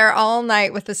sat there all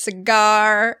night with a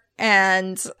cigar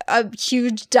and a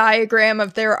huge diagram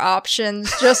of their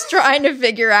options, just trying to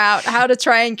figure out how to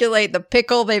triangulate the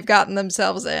pickle they've gotten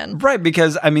themselves in. Right,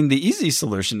 because, I mean, the easy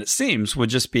solution, it seems, would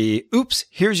just be, oops,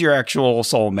 here's your actual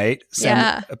soulmate.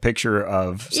 Send a picture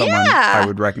of someone I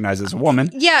would recognize as a woman.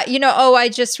 Yeah, I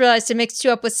just realized I mixed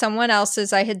you up with someone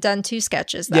else's. I had done 2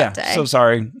 sketches that day. So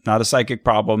sorry, not a psychic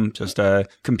problem, just a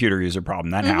computer user problem.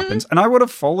 That happens. And I would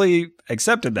have fully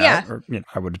accepted that. Or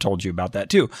I would have told you about that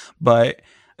too. But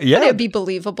yeah. But it would be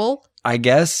believable. I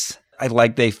guess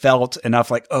they felt enough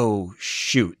like, oh,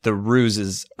 shoot, the ruse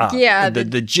is up. Yeah.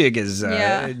 The jig is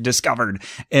discovered.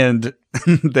 And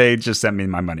they just sent me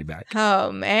my money back.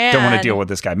 Oh, man. Don't want to deal with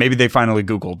this guy. Maybe they finally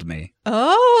Googled me.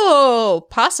 Oh,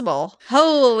 possible.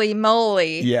 Holy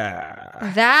moly.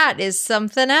 Yeah. That is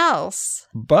something else.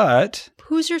 But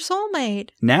who's your soulmate?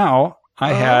 Now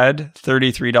I had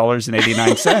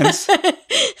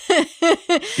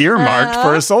 $33.89 earmarked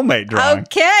for a soulmate drawing.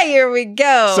 Okay, here we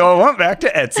go. So I went back to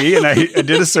Etsy and I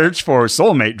did a search for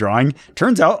soulmate drawing.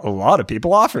 Turns out a lot of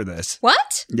people offer this.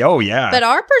 What? Oh, yeah. But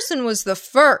our person was the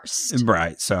first.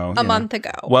 Right. So a month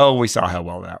ago. Well, we saw how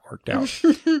well that worked out.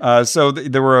 So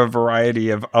there were a variety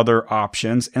of other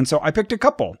options. And so I picked a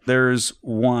couple. There's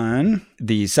one.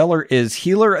 The seller is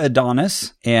Healer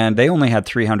Adonis, and they only had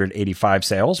 385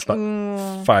 sales, but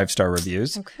 5-star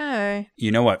reviews. Okay.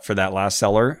 You know what? For that last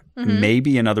seller,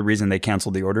 maybe another reason they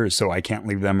canceled the order is so I can't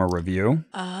leave them a review.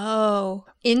 Oh,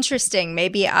 interesting.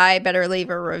 Maybe I better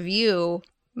leave a review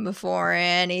before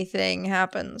anything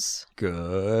happens.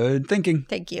 Good thinking.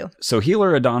 Thank you. So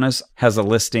Healer Adonis has a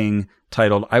listing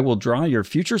titled, I will draw your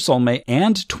future soulmate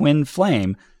and twin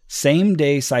flame, same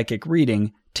day psychic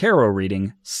reading, tarot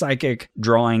reading, psychic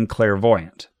drawing,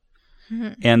 clairvoyant.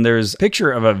 And there's a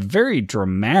picture of a very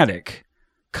dramatic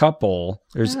couple.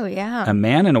 There's a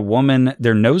man and a woman.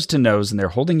 They're nose to nose and they're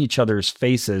holding each other's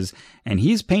faces. And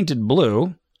he's painted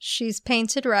blue. She's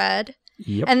painted red.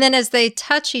 Yep. And then as they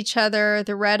touch each other,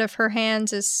 the red of her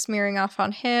hands is smearing off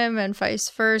on him and vice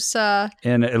versa.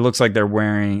 And it looks like they're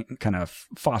wearing kind of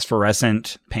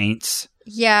phosphorescent paints.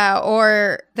 Yeah,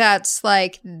 or that's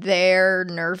like their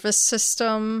nervous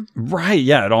system. Right,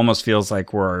 yeah. It almost feels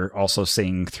like we're also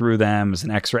seeing through them as an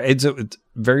X-ray. It's a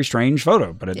very strange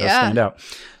photo, but it does stand out.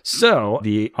 So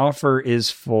the offer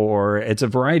is it's a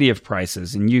variety of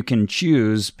prices, and you can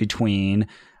choose between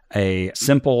a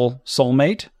simple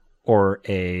soulmate or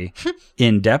a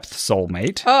in-depth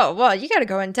soulmate. Oh, well, you got to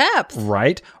go in depth.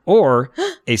 Right, or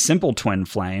a simple twin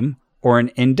flame or an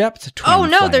in-depth twin flame. Oh,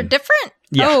 no, they're different?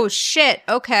 Yeah. Oh, shit.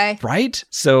 Okay. Right?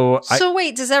 So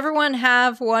wait, does everyone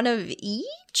have one of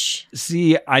each?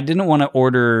 See, I didn't want to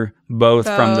order both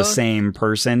from the same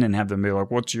person and have them be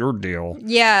like, what's your deal?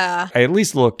 Yeah. I at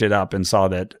least looked it up and saw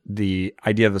that the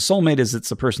idea of the soulmate is it's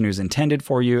the person who's intended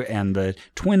for you, and the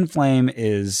twin flame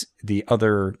is the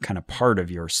other kind of part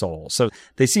of your soul. So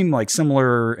they seem like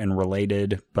similar and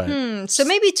related, but... So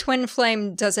maybe twin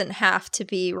flame doesn't have to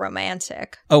be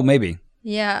romantic. Oh, maybe.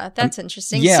 Yeah, that's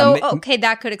interesting. Yeah, so, okay,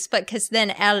 that could explain, because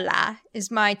then Ella is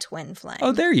my twin flame.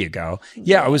 Oh, there you go.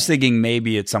 Yeah, I was thinking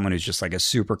maybe it's someone who's just like a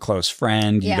super close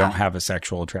friend you don't have a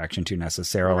sexual attraction to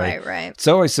necessarily. Right.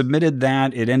 So I submitted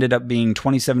that. It ended up being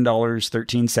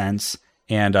 $27.13,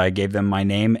 and I gave them my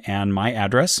name and my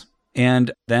address.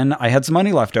 And then I had some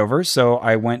money left over, so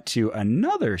I went to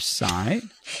another site.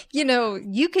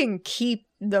 You can keep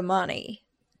the money.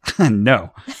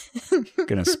 No,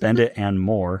 gonna spend it and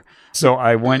more. So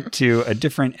I went to a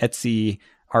different Etsy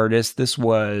artist. This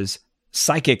was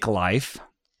Psychic Life.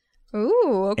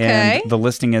 Ooh, okay. And the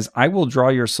listing is, I will draw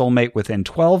your soulmate within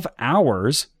 12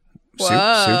 hours. Super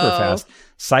fast.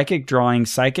 Psychic drawing,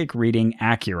 psychic reading,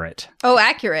 accurate. Oh,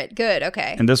 accurate. Good.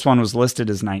 Okay. And this one was listed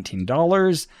as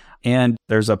 $19. And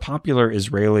there's a popular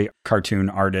Israeli cartoon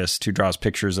artist who draws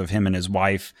pictures of him and his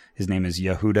wife. His name is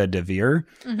Yehuda Devir.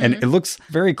 And it looks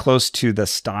very close to the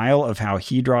style of how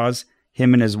he draws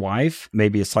him and his wife,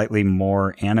 maybe a slightly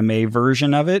more anime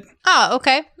version of it. Oh,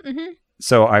 okay.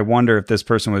 So I wonder if this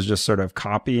person was just sort of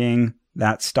copying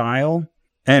that style.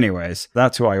 Anyways,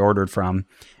 that's who I ordered from.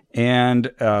 And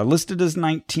listed as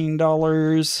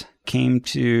 $19, came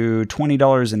to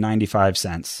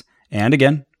 $20.95. And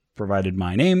again, provided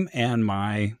my name and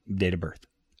my date of birth.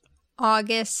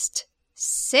 August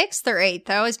 6th or 8th?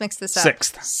 I always mix this up.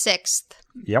 6th.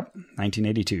 Yep,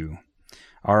 1982.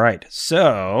 All right.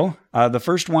 So the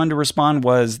first one to respond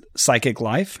was Psychic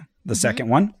Life. The second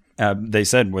one, they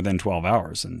said within 12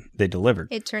 hours, and they delivered.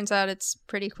 It turns out it's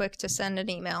pretty quick to send an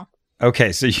email.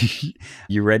 Okay, so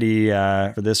you ready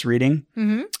for this reading?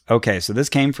 Mm-hmm. Okay, so this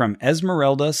came from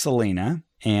Esmeralda Selena,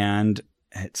 and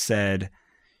it said,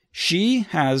 she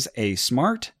has a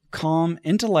smart, calm,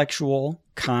 intellectual,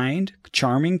 kind,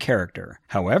 charming character.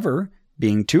 However,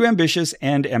 being too ambitious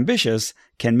and ambitious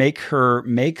can make her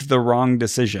make the wrong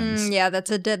decisions. Yeah,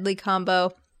 that's a deadly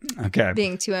combo. Okay.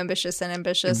 Being too ambitious and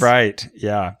ambitious. Right.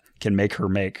 Yeah. Can make her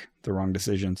make the wrong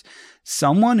decisions.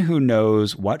 Someone who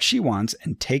knows what she wants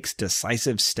and takes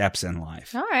decisive steps in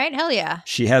life. All right. Hell yeah.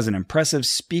 She has an impressive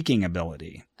speaking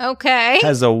ability. Okay.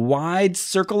 Has a wide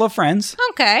circle of friends.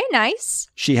 Okay. Nice.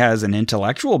 She has an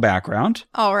intellectual background.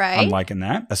 All right. I'm liking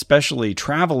that. Especially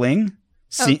traveling.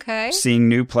 Seeing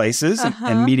new places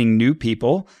and meeting new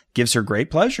people gives her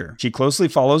great pleasure. She closely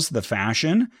follows the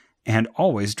fashion and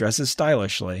always dresses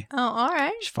stylishly. Oh, all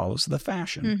right. She follows the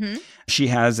fashion. She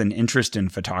has an interest in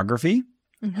photography.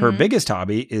 Her biggest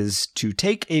hobby is to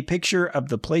take a picture of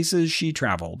the places she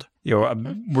traveled. You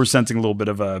know, we're sensing a little bit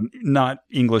of a not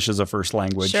English as a first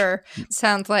language. Sure.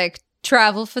 Sounds like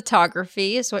travel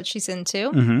photography is what she's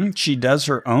into. She does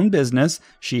her own business.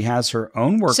 She has her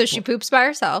own work. So she poops by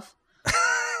herself.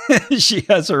 She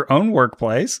has her own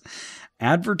workplace,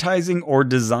 advertising or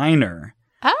designer.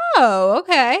 Oh,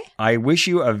 okay. I wish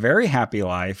you a very happy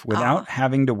life without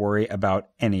having to worry about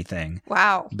anything.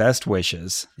 Wow. Best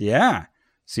wishes. Yeah.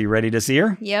 So you ready to see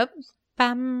her? Yep.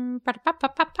 Bam,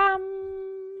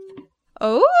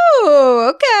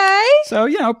 oh, okay. So,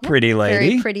 you know, pretty lady.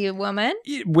 Very pretty woman.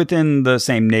 Within the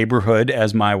same neighborhood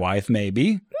as my wife,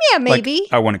 maybe. Yeah, maybe.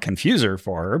 Like, I want to confuse her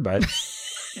for her, but...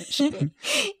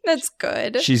 That's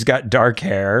good. She's got dark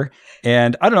hair.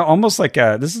 And I don't know, almost like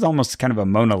this is almost kind of a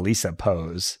Mona Lisa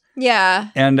pose.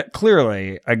 Yeah. And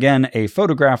clearly, again, a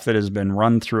photograph that has been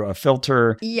run through a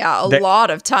filter. Yeah, a lot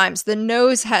of times. The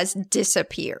nose has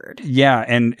disappeared. Yeah,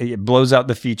 and it blows out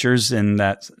the features in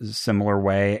that similar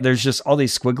way. There's just all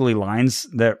these squiggly lines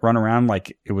that run around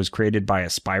like it was created by a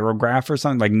spirograph or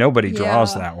something. Like nobody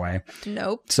draws that way.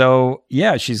 Nope. So,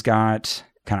 yeah, she's got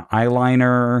kind of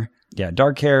eyeliner. Yeah,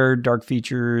 dark hair, dark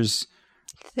features.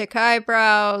 Thick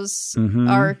eyebrows,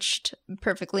 arched,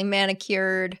 perfectly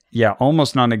manicured. Yeah,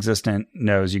 almost non-existent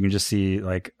nose. You can just see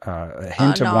like a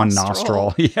hint of one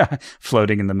nostril. Yeah,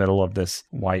 floating in the middle of this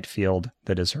white field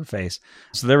that is her face.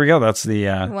 So there we go. That's the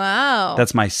wow.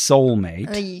 That's my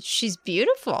soulmate. She's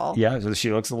beautiful. Yeah, so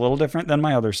she looks a little different than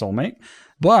my other soulmate,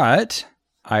 but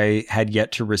I had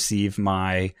yet to receive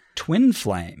my twin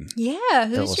flame. Yeah,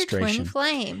 who's your twin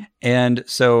flame? And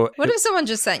so... What if someone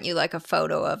just sent you like a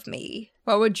photo of me?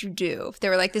 What would you do if they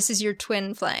were like, this is your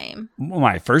twin flame? Well,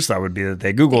 my first thought would be that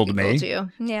they Googled me.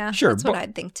 You. Yeah, sure, that's what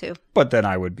I'd think too. But then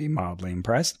I would be mildly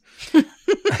impressed.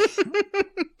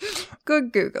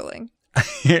 Good Googling.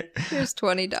 Here's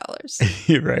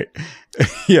 $20. Right.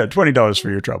 Yeah, $20 for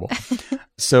your trouble.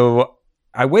 So...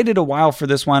 I waited a while for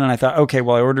this one and I thought, okay,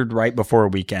 well, I ordered right before a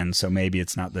weekend. So maybe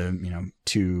it's not the,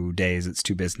 2 days, it's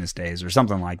 2 business days or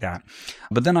something like that.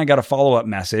 But then I got a follow-up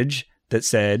message that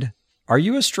said, are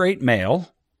you a straight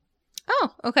male?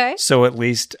 Oh, okay. So at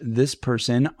least this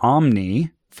person,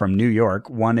 Omni from New York,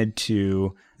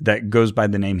 that goes by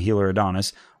the name Healer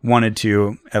Adonis, wanted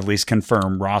to at least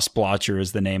confirm Ross Blotcher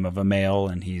is the name of a male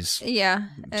and he's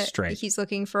straight. He's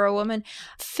looking for a woman.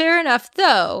 Fair enough,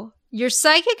 though. You're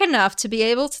psychic enough to be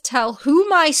able to tell who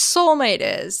my soulmate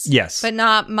is. Yes. But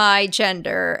not my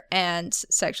gender and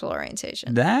sexual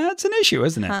orientation. That's an issue,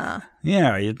 isn't it? Huh.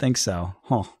 Yeah, you'd think so.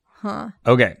 Huh.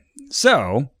 Okay.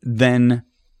 So then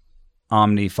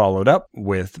Omni followed up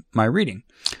with my reading.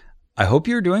 I hope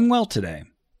you're doing well today.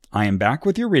 I am back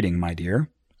with your reading, my dear.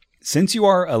 Since you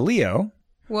are a Leo.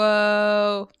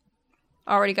 Whoa.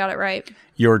 Already got it right.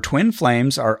 Your twin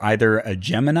flames are either a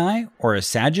Gemini or a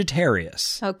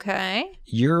Sagittarius. Okay.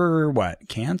 You're what?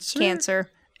 Cancer? Cancer.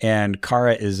 And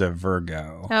Kara is a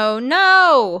Virgo. Oh,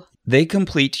 no. They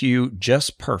complete you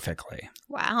just perfectly.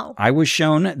 Wow. I was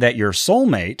shown that your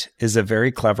soulmate is a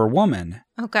very clever woman.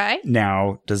 Okay.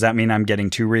 Now, does that mean I'm getting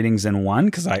 2 readings in one?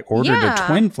 Because I ordered a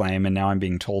twin flame and now I'm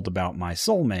being told about my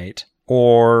soulmate.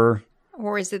 Or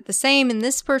is it the same in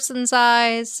this person's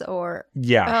eyes? Or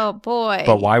yeah. Oh, boy.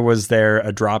 But why was there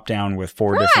a drop down with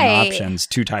 4 different options,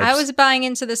 2 types? I was buying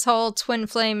into this whole twin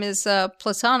flame is a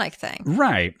platonic thing.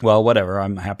 Right. Well, whatever.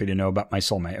 I'm happy to know about my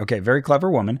soulmate. Okay, very clever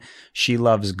woman. She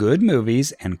loves good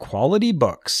movies and quality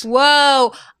books.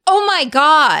 Whoa. Oh my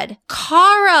God.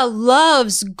 Kara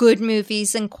loves good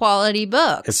movies and quality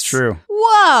books. It's true.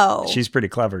 Whoa. She's pretty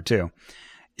clever too.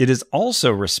 It is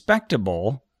also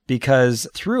respectable because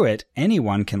through it,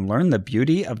 anyone can learn the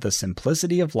beauty of the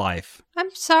simplicity of life.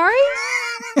 I'm sorry?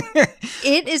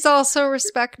 It is also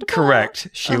respectable? Correct.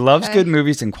 She loves good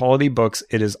movies and quality books.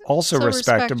 It is also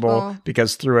respectable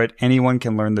because through it, anyone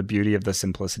can learn the beauty of the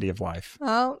simplicity of life.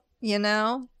 Oh,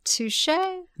 touche.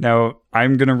 Now,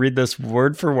 I'm going to read this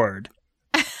word for word.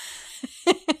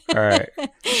 All right.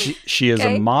 She is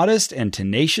a modest and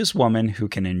tenacious woman who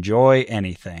can enjoy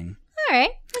anything. All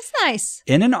right. That's nice.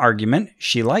 In an argument,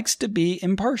 she likes to be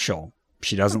impartial.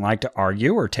 She doesn't like to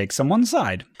argue or take someone's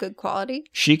side. Good quality.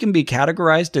 She can be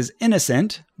categorized as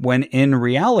innocent when in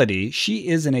reality, she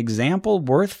is an example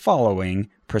worth following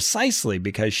precisely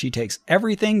because she takes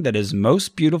everything that is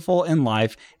most beautiful in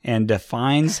life and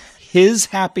defines his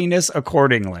happiness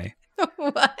accordingly.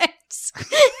 What?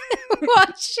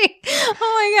 What oh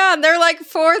my God. There are like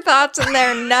 4 thoughts in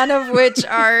there, none of which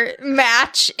are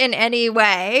match in any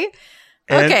way.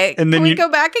 Okay, and then can we go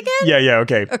back again? Yeah,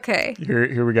 okay. Okay.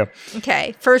 Here we go.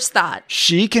 Okay, first thought.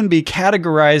 She can be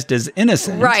categorized as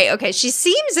innocent. Right, okay. She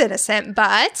seems innocent,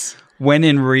 but... when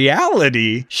in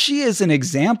reality, she is an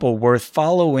example worth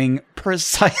following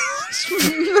precisely.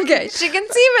 Okay, she can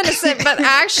seem innocent, but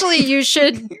actually you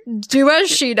should do as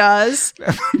she does.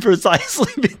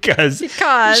 Precisely because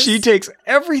she takes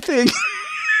everything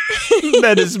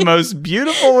that is most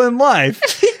beautiful in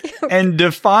life and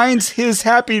defines his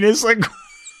happiness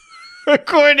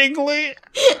accordingly.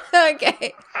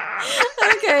 Okay.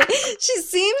 She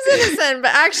seems innocent,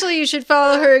 but actually you should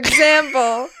follow her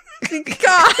example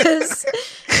because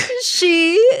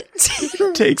she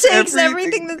takes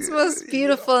everything that's most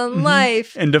beautiful in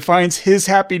life and defines his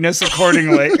happiness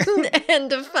accordingly. And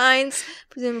defines,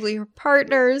 presumably, her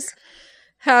partner's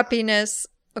happiness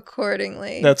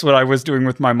accordingly. That's what I was doing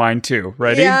with my mind too.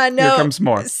 Ready? Yeah, no. Here comes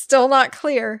more. Still not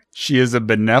clear. She is a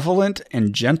benevolent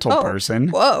and gentle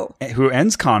person who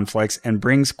ends conflicts and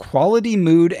brings quality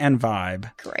mood and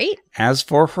vibe. Great. As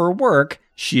for her work,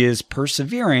 she is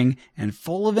persevering and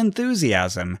full of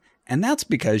enthusiasm, and that's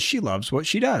because she loves what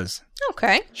she does.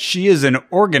 Okay. She is an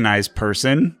organized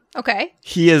person. Okay.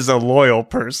 He is a loyal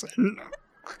person.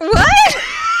 What?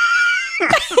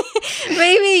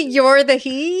 Maybe you're the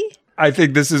he? I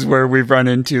think this is where we've run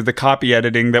into the copy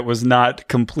editing that was not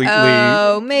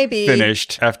completely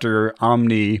finished after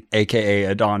Omni, a.k.a.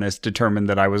 Adonis, determined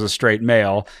that I was a straight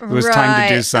male. It was time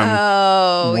to do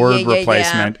some word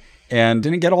replacement and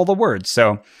didn't get all the words.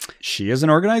 So she is an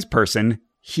organized person.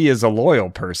 He is a loyal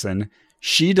person.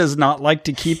 She does not like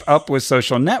to keep up with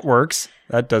social networks.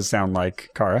 That does sound like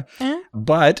Kara.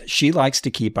 But she likes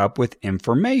to keep up with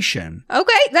information.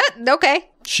 Okay.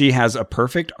 She has a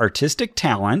perfect artistic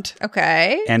talent.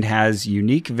 Okay. And has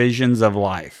unique visions of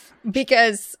life.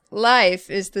 Because life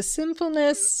is the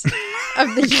simpleness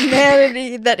of the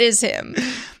humanity that is him.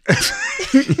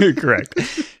 You're correct.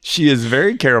 She is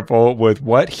very careful with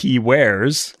what he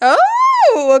wears.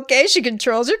 Oh, okay. She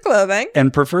controls her clothing.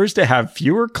 And prefers to have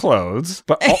fewer clothes.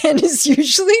 And is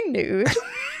usually nude.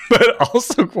 But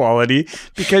also quality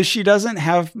because she doesn't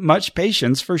have much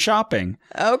patience for shopping.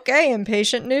 Okay,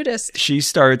 impatient nudist. She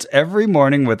starts every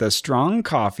morning with a strong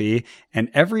coffee and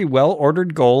every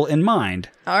well-ordered goal in mind.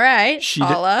 All right,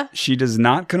 she does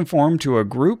not conform to a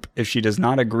group if she does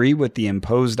not agree with the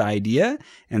imposed idea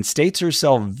and states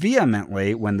herself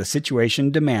vehemently when the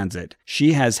situation demands it.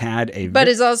 She has had but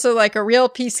is also like a real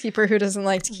peacekeeper who doesn't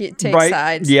like to take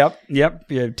sides. Yep.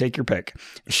 Yeah, take your pick.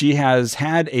 She has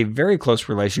had a very close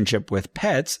relationship with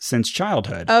pets since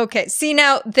childhood. Okay. See,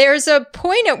 now there's a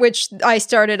point at which I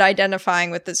started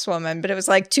identifying with this woman, but it was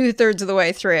like 2/3 of the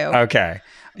way through. Okay.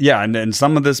 Yeah, and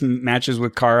some of this matches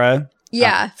with Kara.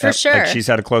 Yeah, for sure. Like she's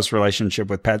had a close relationship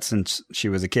with pets since she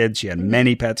was a kid. She had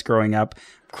many pets growing up,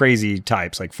 crazy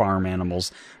types like farm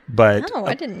animals. But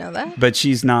I didn't know that. But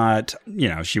she's not,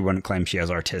 she wouldn't claim she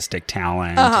has artistic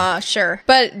talent. Sure.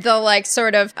 But the like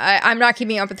sort of, I'm not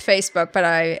keeping up with Facebook, but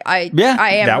I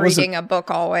am reading a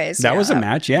book always. That was a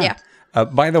match, yeah.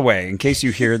 By the way, in case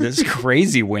you hear this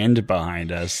crazy wind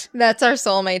behind us. That's our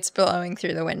soulmates blowing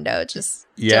through the window. Just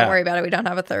don't worry about it. We don't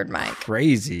have a third mic.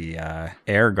 Crazy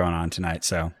air going on tonight,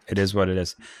 so it is what it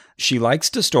is. She likes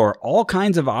to store all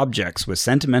kinds of objects with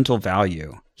sentimental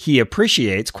value. He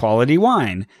appreciates quality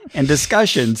wine and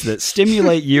discussions that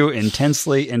stimulate you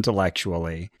intensely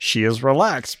intellectually. She is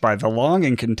relaxed by the long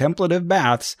and contemplative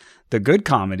baths, the good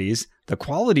comedies, the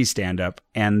quality stand-up,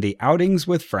 and the outings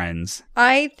with friends.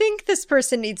 I think this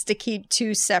person needs to keep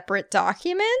 2 separate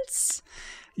documents.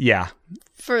 Yeah.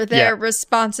 For their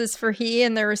responses for he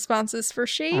and their responses for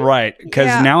she. Right.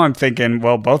 Because now I'm thinking,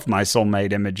 well, both my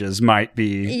soulmate images might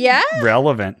be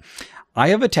relevant. I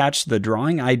have attached the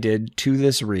drawing I did to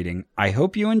this reading. I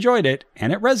hope you enjoyed it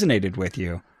and it resonated with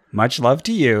you. Much love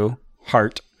to you.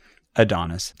 Heart,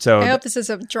 Adonis. So I hope this is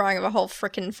a drawing of a whole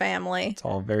frickin' family. It's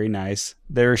all very nice.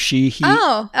 There's she, he.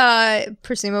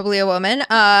 Presumably a woman.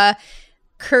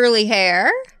 Curly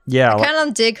hair. Yeah. I kind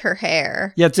of dig her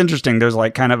hair. Yeah, it's interesting. There's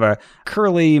like kind of a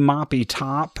curly, moppy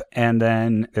top, and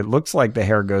then it looks like the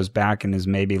hair goes back and is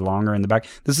maybe longer in the back.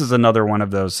 This is another one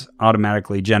of those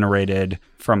automatically generated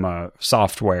from a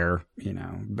software,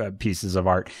 pieces of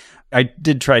art. I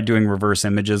did try doing reverse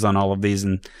images on all of these,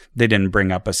 and they didn't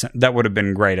bring up that would have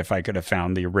been great if I could have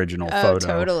found the original photo.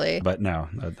 Totally. But no,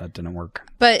 that didn't work.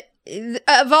 But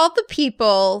of all the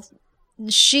people,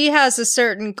 she has a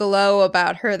certain glow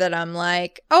about her that I'm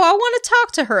like, oh, I want to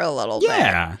talk to her a little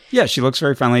bit. Yeah, she looks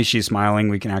very friendly. She's smiling.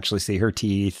 We can actually see her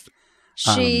teeth.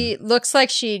 She looks like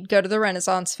she'd go to the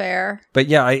Renaissance Fair. But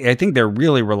yeah, I think they're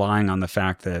really relying on the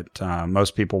fact that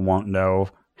most people won't know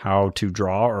how to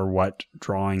draw or what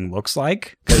drawing looks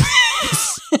like.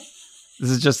 This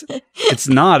is just, it's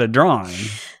not a drawing.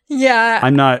 Yeah.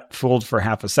 I'm not fooled for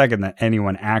half a second that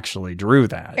anyone actually drew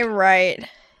that. Right.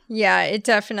 Yeah, it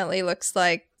definitely looks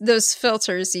like those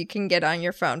filters you can get on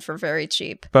your phone for very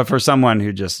cheap. But for someone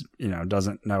who just,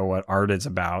 doesn't know what art is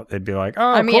about, they'd be like,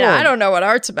 oh, I mean, cool. I don't know what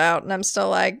art's about. And I'm still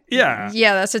like, yeah,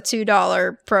 that's a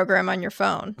 $2 program on your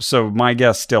phone. So my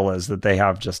guess still is that they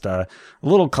have just a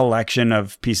little collection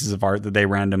of pieces of art that they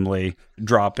randomly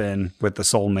drop in with the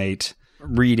soulmate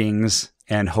readings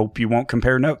and hope you won't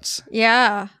compare notes.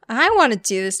 Yeah, I want to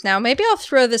do this now. Maybe I'll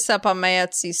throw this up on my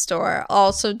Etsy store.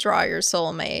 Also draw your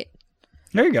soulmate.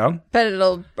 There you go. But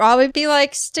it'll probably be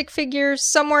like stick figures,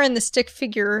 somewhere in the stick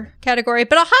figure category.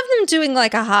 But I'll have them doing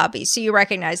like a hobby. So you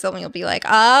recognize them and you'll be like,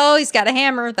 oh, he's got a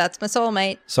hammer. That's my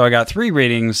soulmate. So I got 3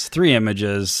 readings, 3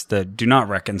 images that do not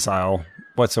reconcile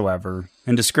whatsoever,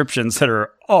 and descriptions that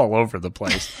are all over the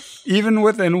place, even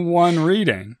within one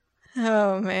reading.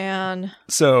 Oh, man.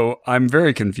 So I'm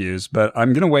very confused, but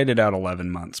I'm going to wait it out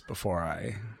 11 months before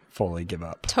I fully give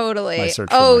up. Totally. My search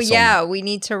for my soulmate. Yeah. We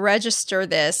need to register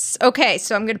this. Okay.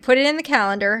 So I'm going to put it in the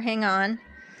calendar. Hang on.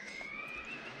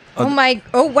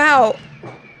 Oh, wow.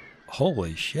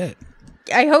 Holy shit.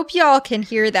 I hope y'all can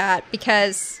hear that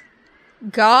because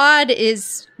God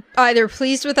is either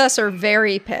pleased with us or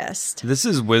very pissed. This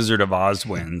is Wizard of Oz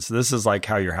winds. This is like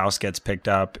how your house gets picked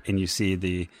up and you see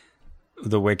the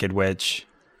Wicked Witch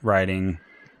riding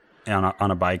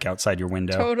on a bike outside your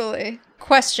window. Totally.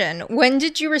 Question. When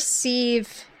did you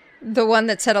receive the one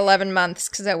that said 11 months?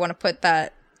 Because I want to put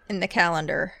that in the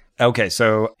calendar. Okay,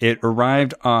 so it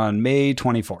arrived on May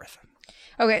 24th.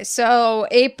 Okay, so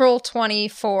April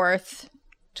 24th,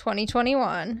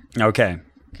 2021. Okay.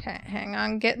 Okay, hang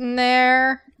on, getting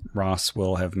there. Ross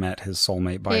will have met his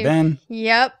soulmate by then.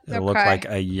 Yep. It'll look like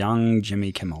a young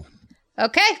Jimmy Kimmel.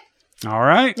 Okay. All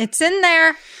right. It's in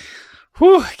there.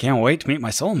 Whew, can't wait to meet my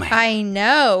soulmate. I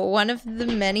know. One of the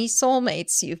many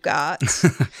soulmates you've got.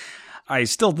 I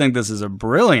still think this is a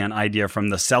brilliant idea from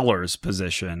the seller's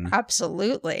position.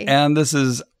 Absolutely. And this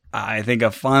is, I think,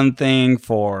 a fun thing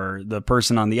for the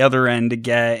person on the other end to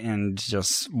get and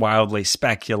just wildly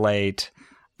speculate.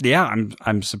 Yeah,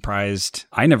 I'm surprised.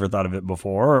 I never thought of it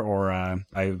before, or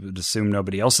I would assume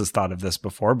nobody else has thought of this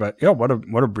before. But yeah, what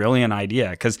a brilliant idea,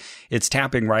 because it's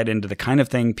tapping right into the kind of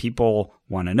thing people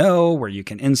want to know, where you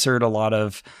can insert a lot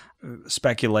of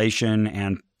speculation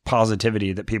and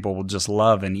positivity that people will just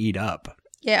love and eat up.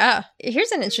 Yeah.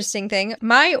 Here's an interesting thing.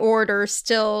 My order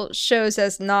still shows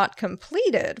as not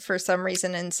completed for some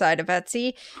reason inside of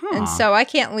Etsy. Huh. And so I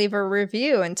can't leave a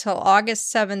review until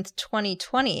August 7th,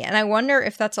 2020. And I wonder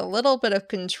if that's a little bit of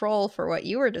control for what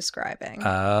you were describing.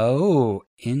 Oh,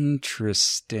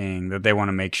 interesting. That they want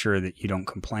to make sure that you don't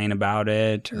complain about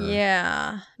it. Or...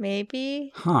 Yeah,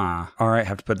 maybe. Huh. All right.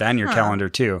 Have to put that in your calendar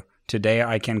too. Today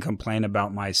I can complain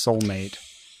about my soulmate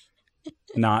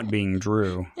not being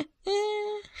Drew.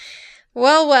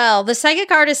 Well, the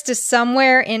psychic artist is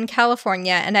somewhere in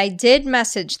California, and I did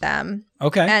message them.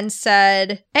 Okay. And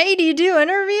said, hey, do you do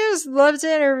interviews? Love to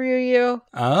interview you.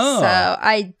 Oh. So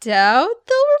I doubt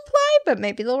they'll reply, but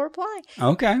maybe they'll reply.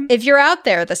 Okay. If you're out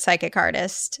there, the psychic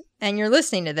artist, and you're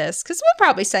listening to this, because we'll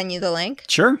probably send you the link.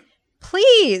 Sure.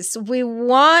 Please, we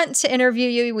want to interview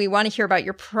you. We want to hear about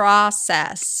your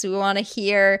process. We want to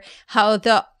hear how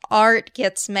the art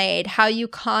gets made, how you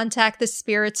contact the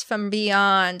spirits from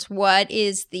beyond, what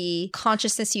is the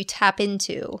consciousness you tap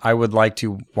into. I would like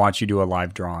to watch you do a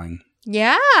live drawing.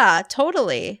 Yeah,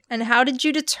 totally. And how did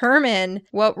you determine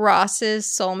what Ross's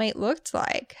soulmate looked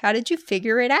like? How did you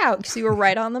figure it out? Because you were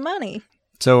right on the money.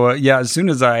 So, as soon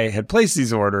as I had placed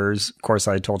these orders, of course,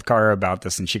 I told Cara about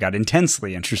this and she got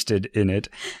intensely interested in it.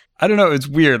 I don't know. It's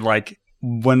weird. Like,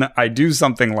 when I do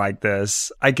something like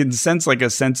this, I can sense like a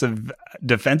sense of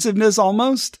defensiveness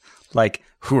almost. Like,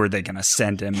 who are they going to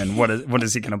send him and what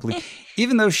is he going to believe?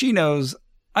 Even though she knows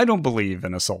I don't believe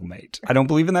in a soulmate. I don't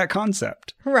believe in that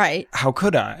concept. Right. How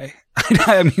could I?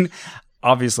 I mean,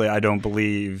 obviously I don't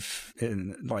believe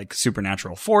in like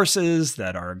supernatural forces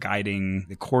that are guiding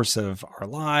the course of our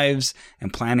lives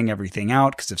and planning everything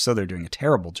out, because if so, they're doing a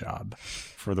terrible job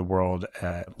for the world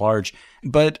at large.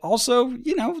 But also,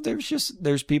 you know,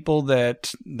 there's people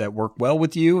that work well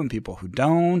with you and people who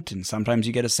don't. And sometimes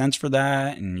you get a sense for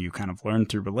that and you kind of learn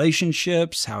through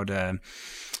relationships how to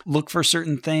look for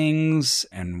certain things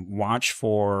and watch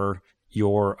for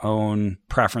your own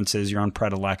preferences, your own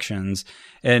predilections.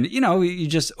 And, you know, you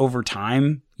just over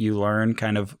time, you learn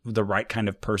kind of the right kind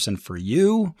of person for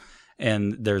you.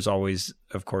 And there's always,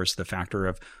 of course, the factor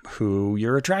of who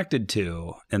you're attracted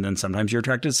to. And then sometimes you're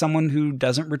attracted to someone who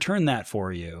doesn't return that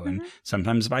for you. And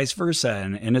sometimes vice versa.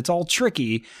 And it's all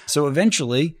tricky. So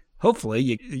eventually,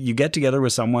 hopefully, you get together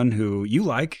with someone who you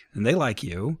like and they like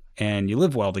you and you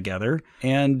live well together.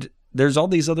 And there's all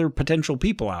these other potential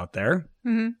people out there.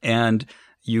 And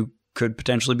you could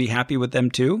potentially be happy with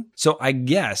them too. So I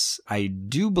guess I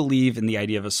do believe in the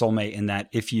idea of a soulmate in that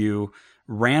if you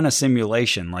ran a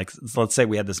simulation, like let's say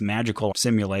we had this magical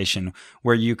simulation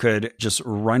where you could just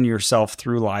run yourself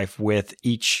through life with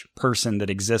each person that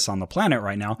exists on the planet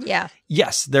right now. Yeah.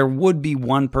 Yes, there would be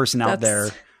one person out there.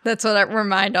 That's what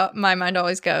my mind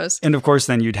always goes. And of course,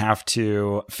 then you'd have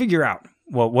to figure out,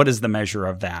 well, what is the measure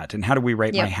of that? And how do we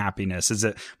rate my happiness? Is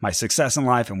it my success in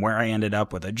life and where I ended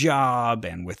up with a job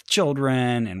and with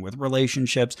children and with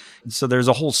relationships? So there's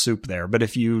a whole soup there. But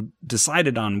if you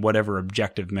decided on whatever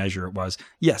objective measure it was,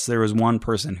 yes, there was one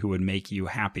person who would make you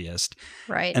happiest.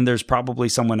 Right. And there's probably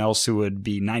someone else who would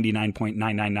be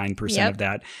 99.999% of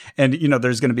that. And, you know,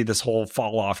 there's going to be this whole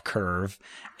fall off curve.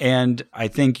 And I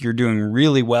think you're doing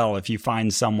really well if you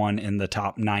find someone in the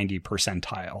top 90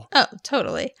 percentile. Oh,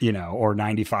 totally. You know, or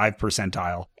 95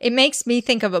 percentile. It makes me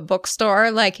think of a bookstore.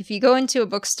 Like if you go into a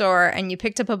bookstore and you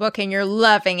picked up a book and you're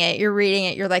loving it, you're reading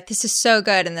it, you're like, this is so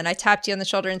good. And then I tapped you on the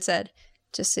shoulder and said,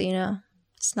 just so you know,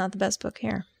 it's not the best book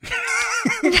here.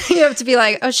 You have to be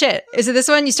like, oh shit, is it this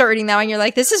one? You start reading that one. You're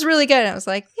like, this is really good. And I was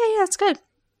like, yeah, it's good.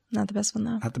 Not the best one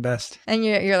though. Not the best. And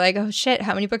you're like, oh shit,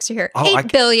 how many books are here?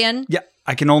 8 billion. Yeah.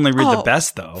 I can only read the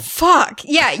best, though. Fuck.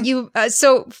 Yeah. You.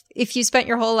 So if you spent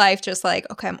your whole life just like,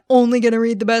 okay, I'm only going to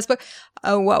read the best book,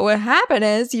 what would happen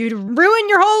is you'd ruin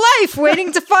your whole life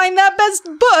waiting to find that best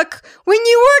book when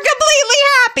you were completely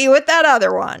happy with that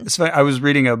other one. It's funny. I was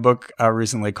reading a book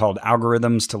recently called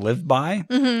Algorithms to Live By.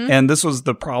 And this was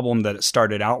the problem that it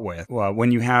started out with.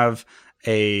 When you have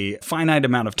a finite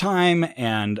amount of time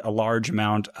and a large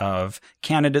amount of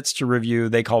candidates to review.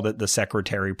 They called it the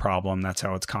secretary problem. That's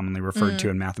how it's commonly referred to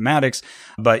in mathematics.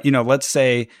 But, you know, let's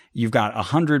say you've got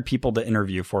 100 people to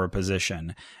interview for a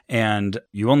position and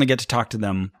you only get to talk to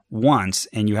them once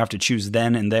and you have to choose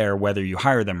then and there whether you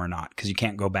hire them or not because you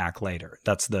can't go back later.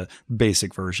 That's the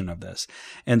basic version of this.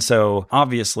 And so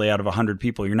obviously out of 100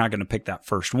 people, you're not going to pick that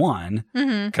first one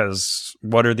because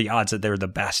what are the odds that they're the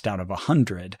best out of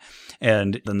 100?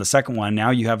 And then the second one,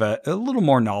 now you have a little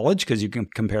more knowledge because you can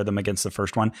compare them against the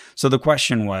first one. So the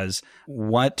question was,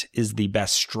 what is the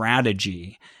best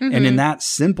strategy? And in that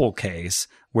simple case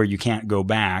where you can't go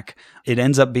back, it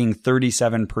ends up being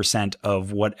 37%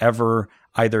 of whatever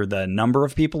either the number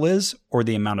of people is or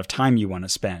the amount of time you want to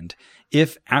spend.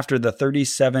 If after the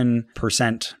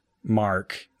 37%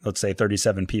 mark, let's say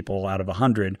 37 people out of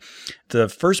 100, the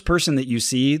first person that you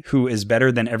see who is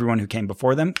better than everyone who came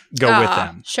before them, go with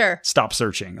them. Sure. Stop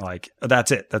searching. Like,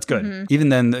 that's it. That's good. Even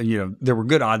then, you know, there were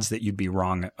good odds that you'd be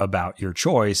wrong about your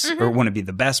choice or wouldn't be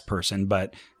the best person,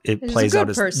 but it plays out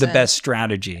as the best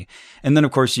strategy. And then,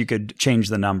 of course, you could change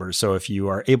the numbers. So if you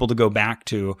are able to go back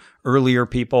to earlier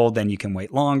people, then you can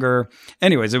wait longer.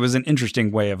 Anyways, it was an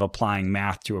interesting way of applying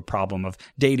math to a problem of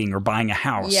dating or buying a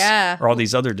house or all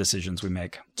these other decisions we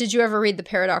make. Did you ever read The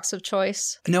Paradox of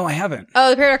Choice? No, I haven't. Oh,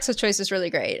 The Paradox of Choice is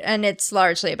really great. And it's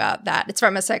largely about that. It's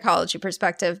from a psychology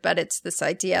perspective, but it's this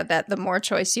idea that the more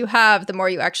choice you have, the more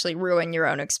you actually ruin your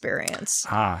own experience.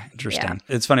 Ah, interesting.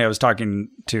 Yeah. It's funny. I was talking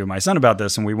to my son about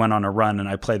this and we went on a run and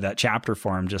I played that chapter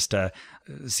for him just to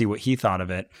see what he thought of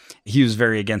it. He was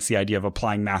very against the idea of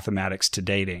applying mathematics to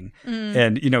dating.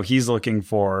 And, you know, he's looking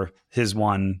for his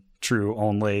one true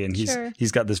only. And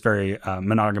he's got this very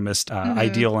monogamous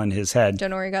ideal in his head.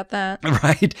 Don't worry about that.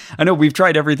 Right. I know we've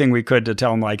tried everything we could to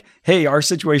tell him like, hey, our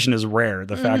situation is rare.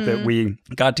 The fact that we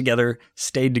got together,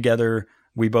 stayed together,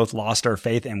 we both lost our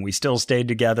faith and we still stayed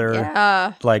together.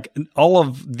 Yeah. Like all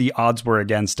of the odds were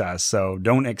against us. So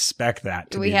don't expect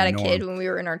that to be the norm. We had a kid when we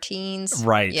were in our teens.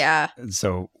 Right. Yeah.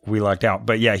 So we lucked out.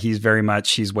 But yeah, he's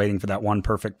waiting for that one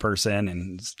perfect person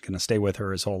and he's going to stay with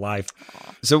her his whole life.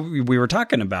 Aww. So we were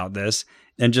talking about this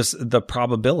and just the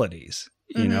probabilities,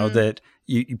 you know, that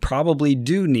you probably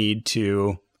do need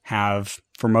to have,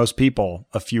 for most people,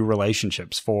 a few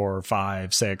relationships, 4,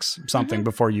 5, 6, something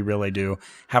before you really do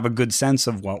have a good sense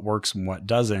of what works and what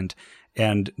doesn't.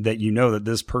 And that you know that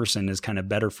this person is kind of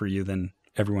better for you than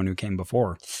everyone who came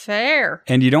before. Fair.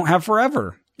 And you don't have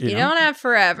forever. You don't have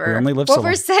forever. We only live what so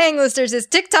we're long. saying, listeners, is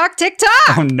TikTok.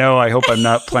 Oh, no, I hope I'm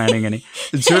not planning any.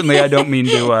 Certainly, I don't mean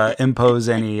to impose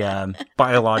any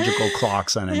biological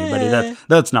clocks on anybody.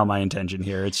 That's not my intention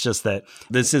here. It's just that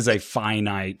this is a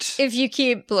finite. If you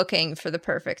keep looking for the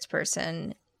perfect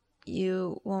person,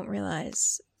 you won't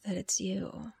realize that it's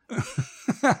you.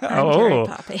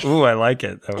 Oh, I like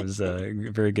it. That was a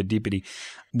very good deepity.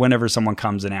 Whenever someone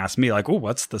comes and asks me, like, oh,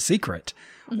 what's the secret?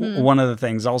 One of the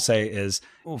things I'll say is,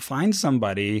 find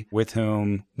somebody with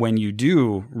whom, when you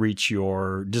do reach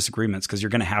your disagreements, because you're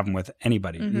going to have them with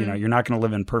anybody, you know, you're not going to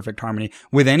live in perfect harmony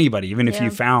with anybody, even if you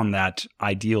found that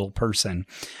ideal person,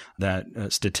 that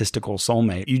statistical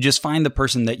soulmate. You just find the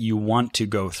person that you want to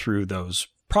go through those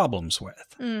problems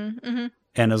with. And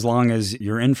as long as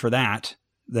you're in for that,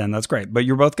 then that's great. But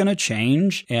you're both going to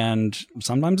change, and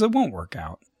sometimes it won't work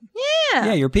out.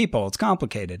 Yeah, you're people. It's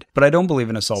complicated. But I don't believe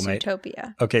in a soulmate.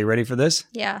 Utopia. Okay, ready for this?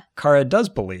 Yeah. Kara does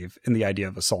believe in the idea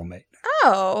of a soulmate.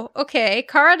 Oh, okay.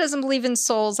 Kara doesn't believe in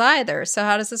souls either. So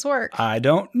how does this work? I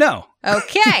don't know.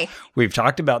 Okay. We've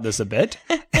talked about this a bit,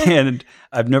 and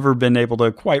I've never been able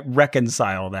to quite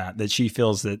reconcile that she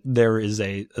feels that there is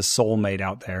a soulmate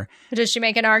out there. Does she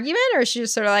make an argument, or is she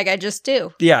just sort of like, I just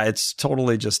do? Yeah, it's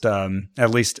totally just, at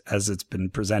least as it's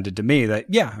been presented to me, that,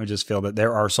 yeah, I just feel that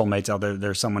there are soulmates out there.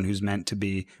 There's someone who's meant to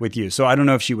be with you. So I don't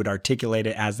know if she would articulate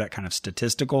it as that kind of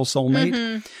statistical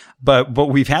soulmate, but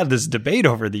we've had this debate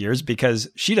over the years because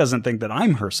she doesn't think that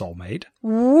I'm her soulmate.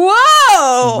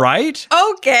 Whoa! Right?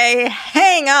 Okay,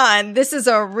 hang on. This is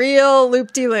a real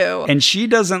loop-de-loo. And she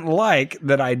doesn't like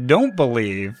that I don't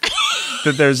believe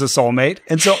that there's a soulmate.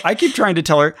 And so I keep trying to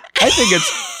tell her, I think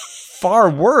it's far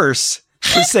worse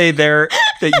to say that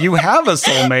you have a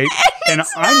soulmate and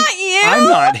I'm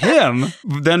not him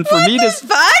than for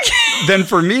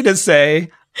me to say,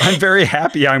 I'm very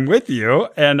happy I'm with you,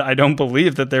 and I don't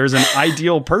believe that there's an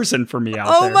ideal person for me out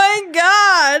there. Oh my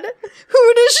God.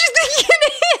 Who does she think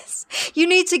it is? You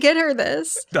need to get her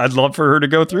this. I'd love for her to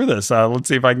go through this. Let's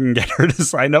see if I can get her to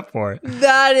sign up for it.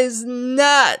 That is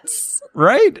nuts.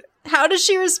 Right? How does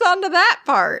she respond to that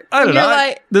part? I don't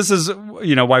know. This is,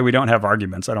 why we don't have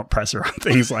arguments. I don't press her on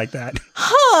things like that.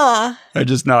 Huh. I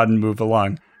just nod and move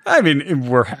along. I mean,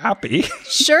 we're happy.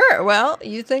 Sure. Well,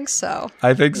 you think so.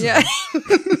 I think so. Yeah.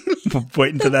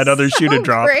 Waiting for that other shoe to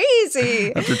drop.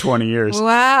 Crazy. After 20 years.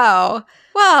 Wow.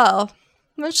 Well,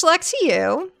 much luck to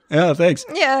you. Yeah, thanks.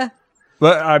 Yeah.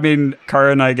 But I mean,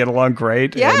 Kara and I get along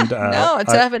great. Yeah, and, no,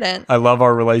 it's evident. I love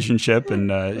our relationship,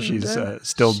 and she's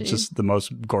still just the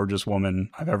most gorgeous woman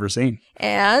I've ever seen.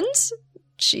 And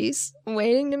she's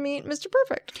waiting to meet Mr.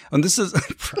 Perfect. And this is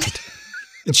right.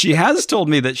 She has told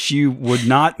me that she would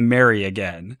not marry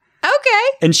again.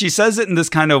 Okay. And she says it in this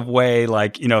kind of way,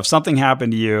 like, if something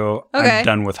happened to you, I'm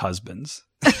done with husbands.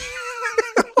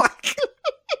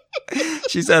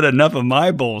 She said enough of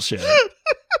my bullshit.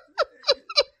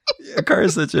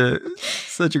 Kara's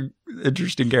such a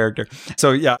interesting character.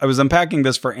 So yeah, I was unpacking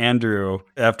this for Andrew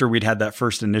after we'd had that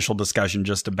first initial discussion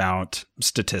just about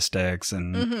statistics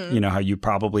and how you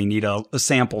probably need a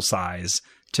sample size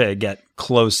to get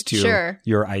close to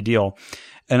your ideal.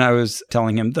 And I was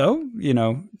telling him, though,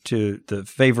 to the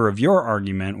favor of your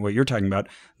argument, what you're talking about,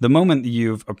 the moment that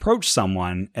you've approached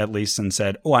someone, at least, and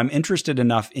said, oh, I'm interested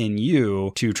enough in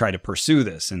you to try to pursue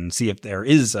this and see if there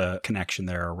is a connection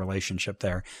there, a relationship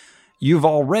there, you've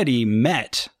already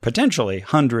met potentially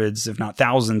hundreds, if not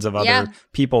thousands of other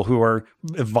people who are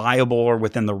viable or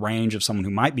within the range of someone who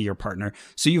might be your partner.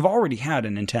 So you've already had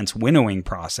an intense winnowing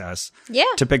process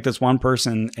to pick this one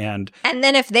person. And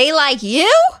then if they like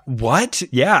you? What?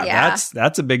 Yeah.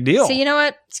 That's a big deal. So you know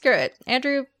what? Screw it.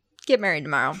 Andrew, get married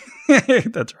tomorrow.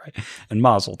 That's right. And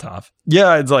mazel tov.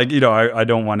 Yeah, it's like, I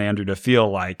don't want Andrew to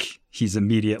feel like he's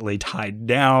immediately tied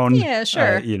down. Yeah,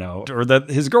 sure. Or that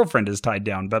his girlfriend is tied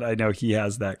down, but I know he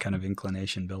has that kind of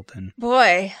inclination built in.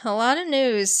 Boy, a lot of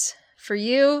news for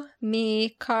you,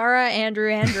 me, Kara,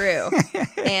 Andrew,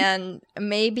 and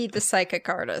maybe the psychic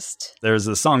artist. There's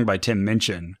a song by Tim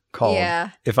Minchin called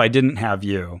If I Didn't Have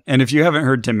You. And if you haven't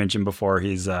heard Tim Minchin before,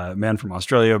 he's a man from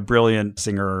Australia, brilliant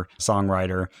singer,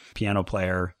 songwriter, piano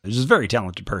player, just a very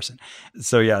talented person.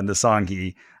 So yeah, in the song,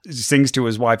 he sings to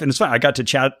his wife. And it's fun. I got to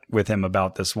chat with him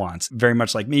about this once. Very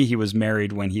much like me, he was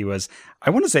married when he was, I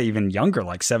want to say even younger,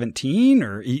 like 17,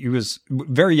 or he was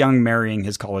very young marrying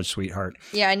his college sweetheart.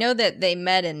 Yeah, I know that they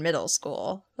met in middle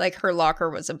school. like her locker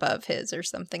was above his or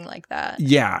something like that.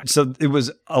 Yeah. So it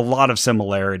was a lot of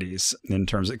similarities in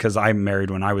terms of, because I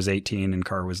married when I was 18 and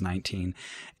Carr was 19.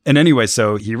 And anyway,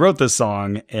 so he wrote this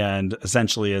song, and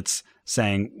essentially it's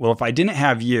saying, well, if I didn't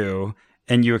have you,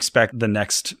 and you expect the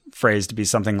next phrase to be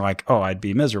something like, oh, I'd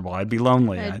be miserable, I'd be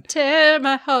lonely. I'd tear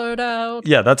my heart out.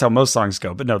 Yeah, that's how most songs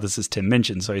go. But no, this is Tim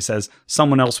Minchin. So he says,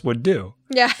 someone else would do.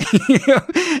 Yeah.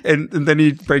 And then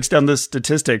he breaks down the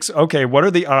statistics. Okay, what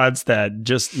are the odds that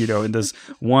just, in this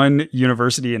one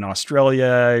university in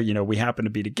Australia, we happen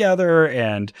to be together,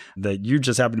 and that you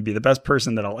just happen to be the best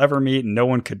person that I'll ever meet, and no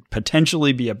one could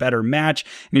potentially be a better match.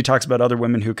 And he talks about other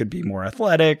women who could be more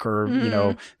athletic or,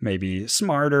 maybe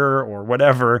smarter or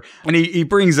whatever. And he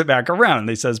brings it back around, and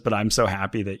he says, but I'm so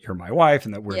happy that you're my wife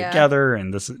and that we're together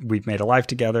and we've made a life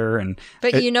together.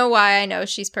 But you know why I know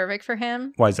she's perfect for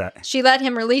him? Why is that? She let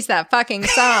him release that fucking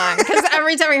song. Because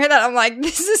every time I hear that, I'm like,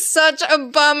 this is such a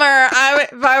bummer.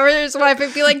 If I were his wife,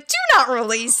 I'd be like, do not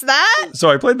release that. So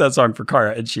I played that song for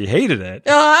Cara, and she hated it.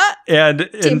 And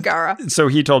Team Cara. So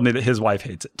he told me that his wife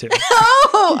hates it too.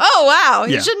 Oh, wow.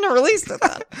 He shouldn't have released it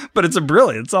then. But it's a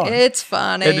brilliant song. It's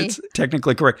funny. And it's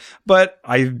technically correct. But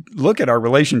I look at our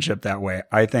relationship that way.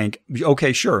 I think,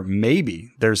 okay, sure,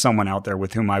 maybe there's someone out there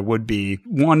with whom I would be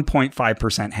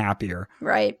 1.5% happier.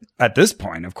 Right. At this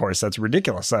point, of course, that's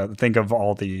ridiculous. Think of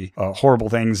all the horrible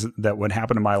things that would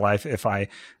happen in my life if I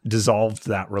dissolved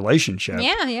that relationship.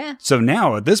 Yeah. So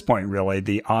now at this point, really,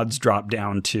 the odds drop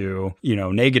down to,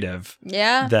 negative.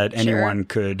 Yeah. That anyone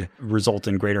could result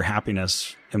in greater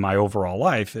happiness in my overall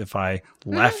life if I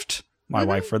left my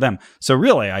wife for them. So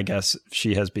really, I guess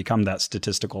she has become that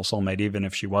statistical soulmate, even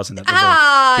if she wasn't at the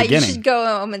very beginning. You should go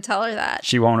home and tell her that.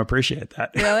 She won't appreciate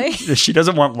that. Really? She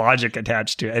doesn't want logic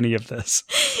attached to any of this.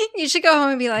 You should go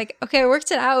home and be like, okay, I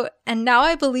worked it out, and now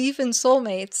I believe in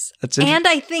soulmates. And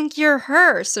I think you're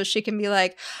her. So she can be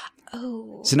like,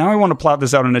 oh. So now I want to plot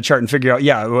this out on a chart and figure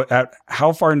out,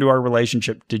 how far into our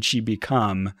relationship did she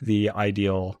become the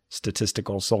ideal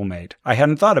statistical soulmate? I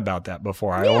hadn't thought about that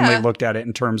before. I only looked at it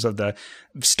in terms of the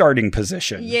starting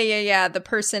position. Yeah. The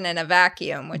person in a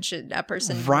vacuum, which a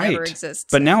person never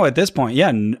exists. But now at this point,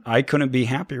 I couldn't be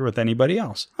happier with anybody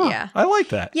else. Yeah. I like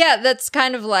that. Yeah, that's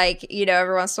kind of like,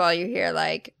 every once in a while you hear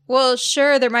like, well,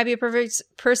 sure, there might be a perfect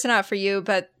person out for you,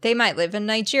 but they might live in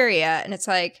Nigeria. And it's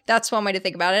like, that's one way to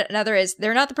think about it. Another is,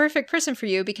 they're not the perfect person for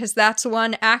you because that's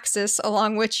one axis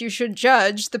along which you should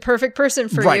judge the perfect person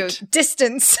for you.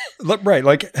 Distance. Right.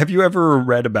 Like, have you ever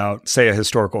read about, say, a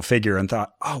historical figure and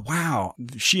thought, oh, wow,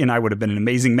 she and I would have been an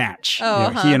amazing match. He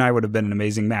and I would have been an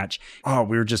amazing match. Oh,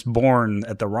 we were just born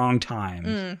at the wrong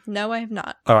time. No, I have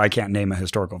not. Oh, I can't name a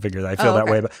historical figure that I feel that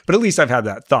way. But at least I've had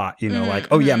that thought,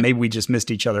 maybe we just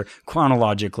missed each other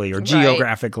chronologically or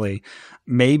geographically.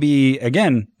 Maybe,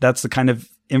 again, that's the kind of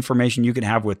information you can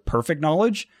have with perfect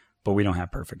knowledge, but we don't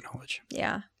have perfect knowledge.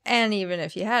 Yeah. And even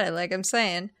if you had it, like I'm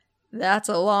saying, that's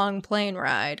a long plane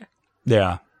ride.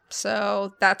 Yeah.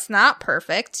 So that's not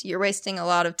perfect. You're wasting a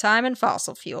lot of time and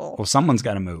fossil fuel. Well, someone's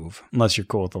got to move, unless you're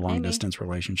cool with the long-distance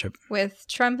relationship. With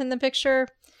Trump in the picture,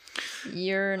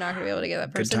 you're not going to be able to get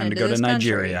that person into this country.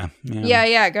 Good time to go to Nigeria.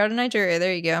 Yeah, go to Nigeria.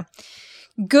 There you go.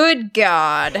 Good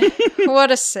God.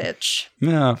 What a sitch.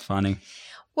 Yeah, funny.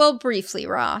 Well, briefly,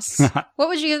 Ross, what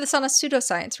would you give this on a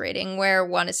pseudoscience rating where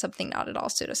 1 is something not at all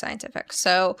pseudoscientific?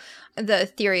 So the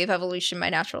theory of evolution by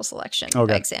natural selection,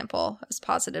 by example, is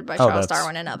posited by Charles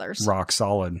Darwin and others. Rock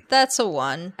solid. That's a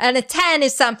 1. And a 10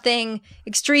 is something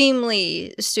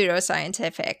extremely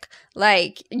pseudoscientific.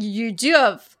 Like, you do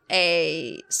have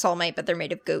a soulmate, but they're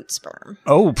made of goat sperm.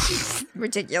 Oh.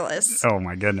 Ridiculous. Oh,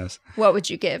 my goodness. What would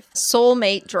you give?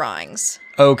 Soulmate drawings.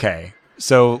 Okay.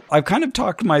 So I've kind of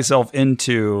talked myself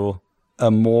into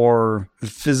a more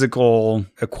physical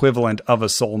equivalent of a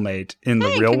soulmate in the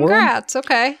real world. Congrats.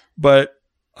 Okay. But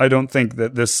I don't think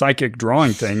that this psychic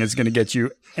drawing thing is going to get you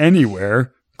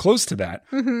anywhere close to that.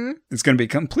 Mm-hmm. It's going to be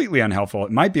completely unhelpful.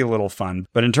 It might be a little fun,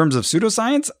 but in terms of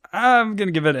pseudoscience, I'm going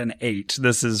to give it an 8.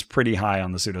 This is pretty high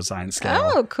on the pseudoscience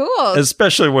scale. Oh, cool.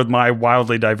 Especially with my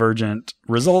wildly divergent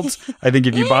results. I think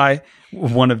if you buy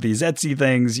one of these Etsy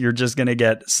things, you're just going to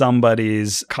get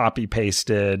somebody's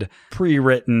copy-pasted,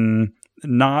 pre-written,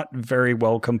 not very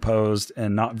well composed,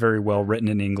 and not very well written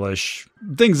in English,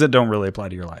 things that don't really apply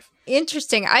to your life.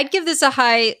 Interesting. I'd give this a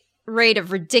high rate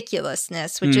of ridiculously,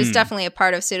 which is definitely a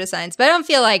part of pseudoscience, but I don't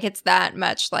feel like it's that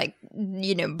much like,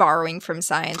 borrowing from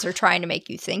science or trying to make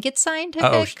you think it's scientific.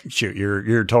 Oh, shoot.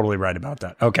 You're totally right about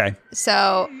that. Okay.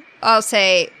 So I'll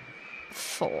say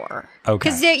 4. Okay.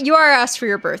 Because you are asked for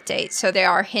your birth date, so they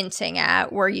are hinting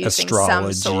at we're using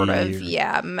astrology, some sort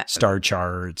of, star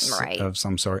charts of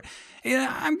some sort.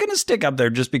 Yeah, I'm going to stick up there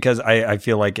just because I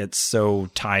feel like it's so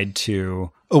tied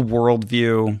to a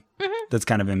worldview that's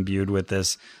kind of imbued with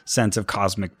this sense of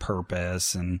cosmic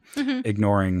purpose and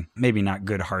ignoring maybe not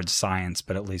good hard science,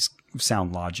 but at least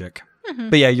sound logic.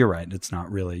 But yeah, you're right. It's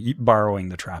not really borrowing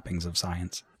the trappings of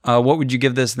science. What would you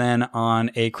give this then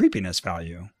on a creepiness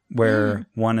value, where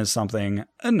one is something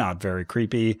not very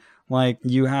creepy, like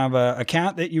you have a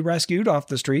cat that you rescued off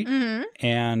the street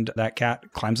and that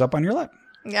cat climbs up on your lap.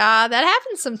 Yeah, that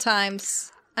happens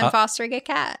sometimes. I'm fostering a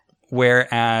cat.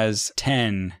 Whereas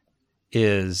 10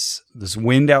 is this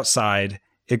wind outside.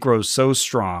 It grows so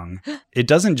strong. It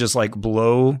doesn't just like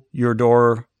blow your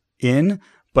door in,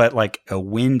 but like a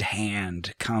wind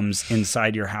hand comes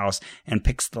inside your house and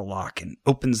picks the lock and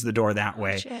opens the door that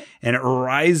way. Shit. And it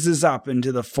rises up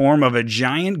into the form of a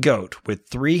giant goat with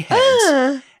 3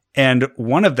 heads. And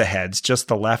one of the heads, just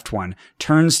the left one,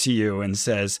 turns to you and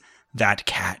says, "That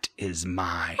cat is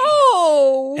mine."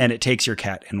 Oh. And it takes your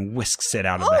cat and whisks it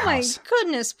out of the house. Oh my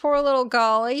goodness, poor little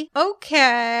golly.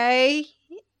 Okay.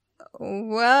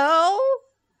 Well,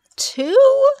 2?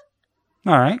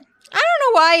 All right. I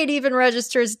don't know why it even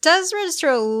registers. It does register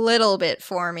a little bit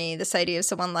for me, this idea of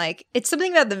someone like, it's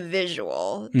something about the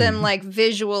visual, them like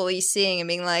visually seeing and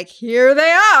being like, here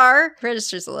they are.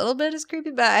 Registers a little bit as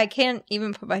creepy, but I can't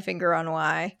even put my finger on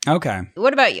why. Okay.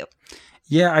 What about you?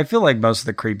 Yeah, I feel like most of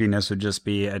the creepiness would just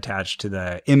be attached to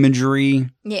the imagery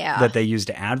that they use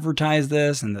to advertise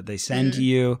this and that they send to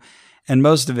you. And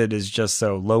most of it is just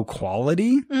so low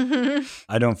quality.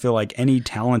 I don't feel like any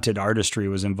talented artistry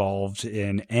was involved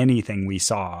in anything we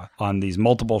saw on these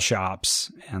multiple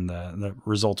shops and the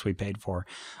results we paid for.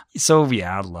 So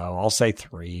yeah, low. I'll say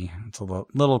 3. It's a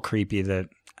little creepy that,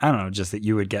 I don't know, just that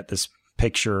you would get this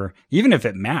picture. Even if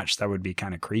it matched, that would be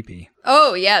kind of creepy.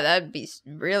 Oh, yeah, that'd be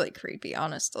really creepy,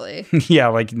 honestly. Yeah,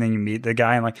 like then you meet the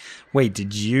guy and like, wait,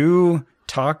 did you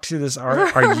talk to this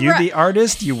artist? Are you the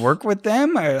artist? You work with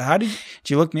them? How did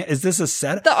you look me? Is this a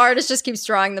set? The artist just keeps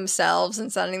drawing themselves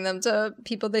and sending them to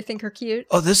people they think are cute.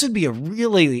 Oh, this would be a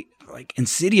really like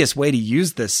insidious way to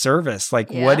use this service.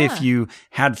 Like, what if you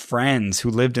had friends who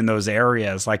lived in those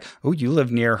areas? Like, oh, you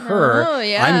live near her. Oh,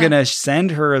 yeah. I'm going to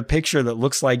send her a picture that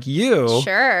looks like you.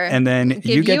 Sure. And then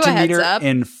you get to meet her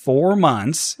in 4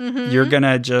 months. You're going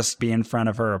to just be in front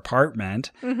of her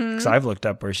apartment. Because I've looked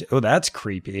up where oh, that's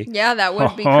creepy. Yeah, that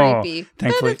would be creepy.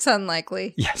 Thankfully. But it's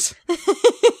unlikely. Yes.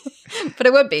 But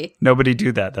it would be. Nobody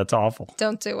do that. That's awful.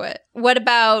 Don't do it. What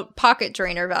about pocket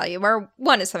drainer value? Where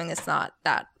one is something that's not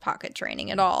that pocket draining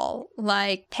at all,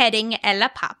 like petting Ella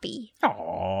Poppy.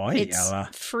 Oh, hey, it's Ella.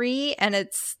 Free and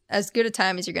it's as good a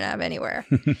time as you're going to have anywhere.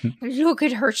 Look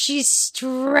at her. She's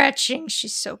stretching.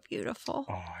 She's so beautiful.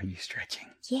 Oh, are you stretching?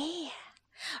 Yeah.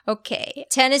 Okay.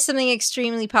 10 is something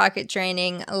extremely pocket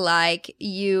draining, like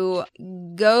you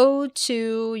go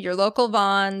to your local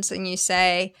Vons and you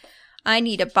say, I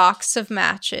need a box of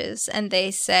matches. And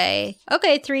they say,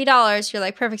 okay, $3. You're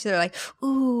like, perfect. So they're like,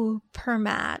 ooh, per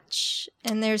match.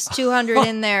 And there's 200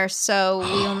 in there. So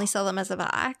we only sell them as a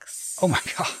box. Oh my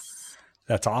God.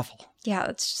 That's awful. Yeah,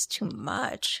 that's just too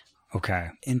much. Okay.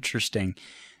 Interesting.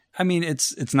 I mean,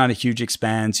 it's not a huge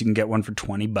expense. You can get one for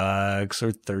 $20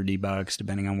 or $30,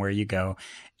 depending on where you go.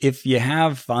 If you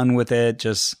have fun with it,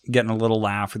 just getting a little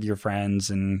laugh with your friends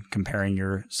and comparing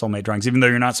your soulmate drawings, even though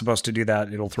you're not supposed to do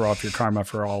that, it'll throw off your karma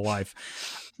for all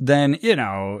life. Then,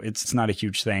 it's not a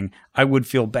huge thing. I would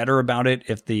feel better about it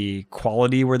if the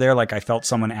quality were there. Like I felt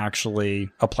someone actually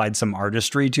applied some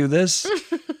artistry to this.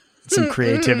 Some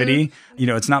creativity.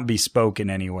 It's not bespoke in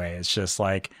any way. It's just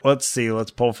like, let's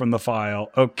pull from the file.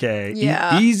 Okay.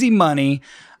 Yeah. Easy money.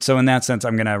 So in that sense,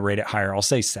 I'm going to rate it higher. I'll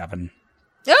say 7.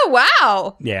 Oh,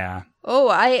 wow. Yeah. Oh,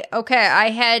 I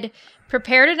had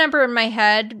prepared a number in my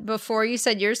head before you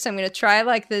said yours, so I'm going to try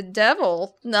like the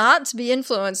devil not to be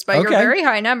influenced by your very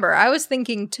high number. I was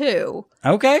thinking 2.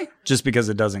 Okay. Just because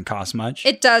it doesn't cost much?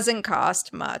 It doesn't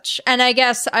cost much. And I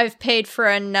guess I've paid for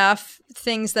enough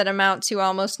things that amount to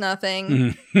almost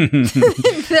nothing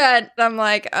that I'm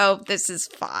like, oh, this is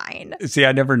fine. See,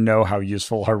 I never know how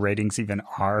useful our ratings even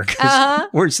are because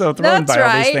we're so thrown by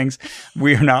all these things.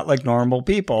 We are not like normal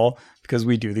people because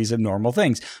we do these abnormal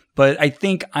things. But I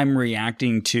think I'm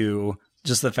reacting to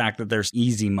just the fact that there's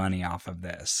easy money off of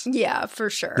this. Yeah, for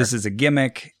sure. This is a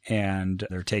gimmick and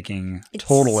they're taking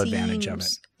total advantage of it.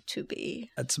 To be.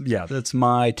 That's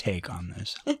my take on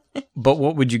this. But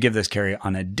what would you give this, Carrie,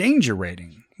 on a danger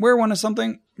rating? Where one is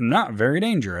something not very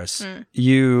dangerous.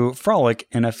 You frolic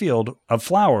in a field of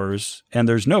flowers and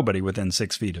there's nobody within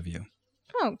 6 feet of you.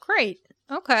 Oh, great.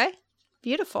 Okay.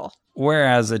 Beautiful.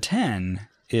 Whereas a 10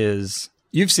 is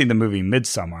You've seen the movie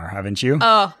Midsommar, haven't you?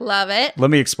 Oh, love it. Let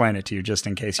me explain it to you just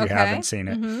in case you haven't seen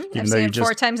it. I've seen it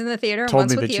 4 times in the theater. Told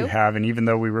once me with that you have, and even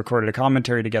though we recorded a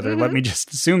commentary together, let me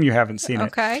just assume you haven't seen it.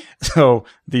 Okay. So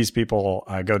these people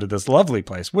go to this lovely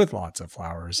place with lots of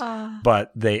flowers,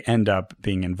 but they end up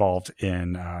being involved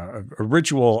in a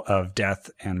ritual of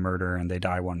death and murder, and they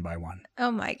die one by one.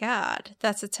 Oh my God.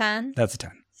 That's a 10? That's a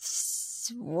 10.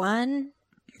 1?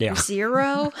 Yeah.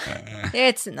 0?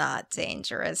 It's not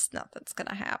dangerous. Nothing's going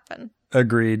to happen.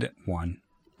 Agreed. 1.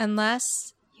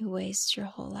 Unless you waste your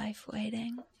whole life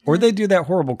waiting. Or they do that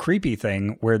horrible creepy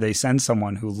thing where they send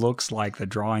someone who looks like the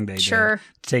drawing they did to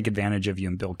take advantage of you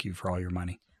and bilk you for all your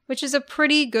money. Which is a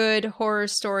pretty good horror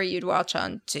story you'd watch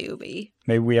on Tubi.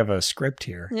 Maybe we have a script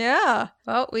here. Yeah.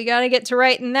 Well, we got to get to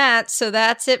writing that. So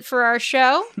that's it for our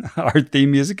show. Our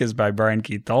theme music is by Brian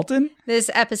Keith Dalton.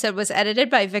 This episode was edited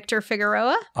by Victor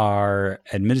Figueroa. Our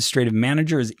administrative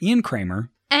manager is Ian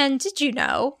Kramer. And did you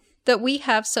know that we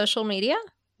have social media?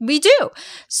 We do.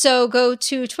 So go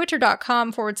to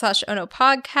twitter.com/Ono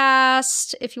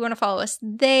podcast if you want to follow us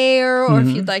there, or if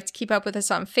you'd like to keep up with us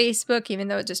on Facebook, even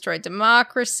though it destroyed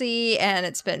democracy and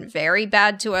it's been very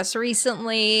bad to us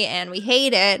recently and we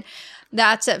hate it.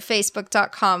 That's at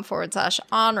facebook.com/ONRAC,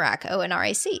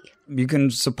 ONRAC. You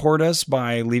can support us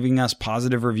by leaving us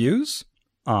positive reviews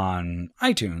on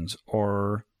iTunes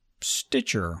or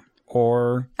Stitcher.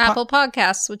 Or Apple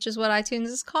Podcasts, which is what iTunes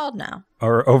is called now.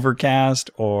 Or Overcast,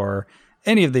 or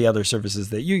any of the other services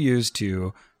that you use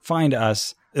to find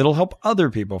us. It'll help other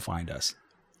people find us.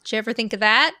 Did you ever think of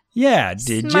that? Yeah,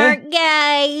 did you? Smart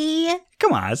guy.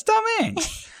 Come on, it's Tommy.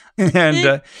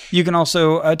 And you can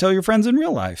also tell your friends in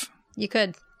real life. You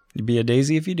could. You'd be a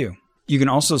daisy if you do. You can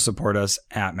also support us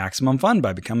at Maximum Fun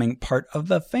by becoming part of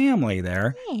the family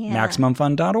there. Yeah.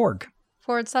 MaximumFun.org.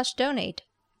 /donate.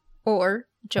 Or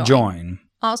join.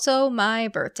 Also, my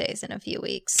birthday's in a few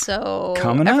weeks. So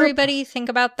everybody think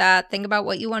about that. Think about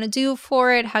what you want to do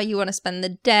for it, how you want to spend the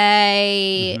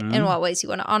day, in what ways you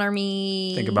want to honor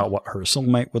me. Think about what her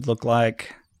soulmate would look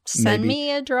like. Send me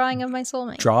a drawing of my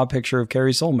soulmate. Draw a picture of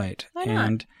Carrie's soulmate. Why not?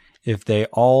 And if they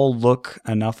all look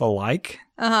enough alike,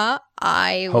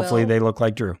 hopefully they look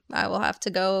like Drew. I will have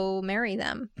to go marry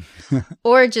them.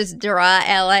 Or just draw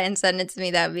Ella and send it to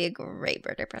me. That would be a great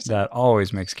birthday present. That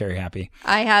always makes Carrie happy.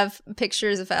 I have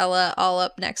pictures of Ella all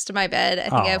up next to my bed. I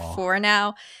think I have 4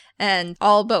 now. And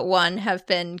all but 1 have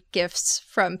been gifts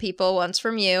from people, once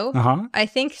from you. I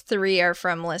think 3 are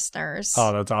from listeners.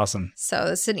 Oh, that's awesome. So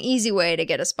it's an easy way to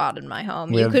get a spot in my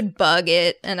home. You could bug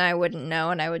it and I wouldn't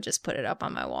know, and I would just put it up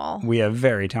on my wall. We have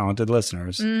very talented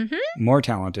listeners. More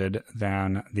talented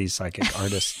than these psychic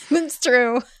artists. That's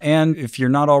true. And if you're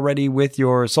not already with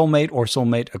your soulmate or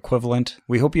soulmate equivalent,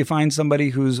 we hope you find somebody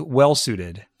who's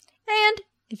well-suited. And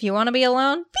if you want to be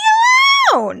alone, be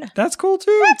alone. That's cool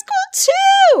too. That's cool too.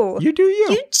 You do you.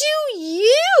 You do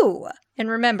you. And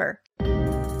remember.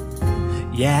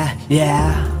 Yeah,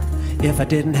 if I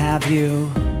didn't have you.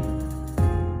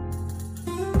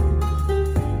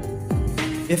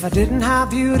 If I didn't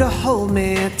have you to hold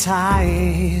me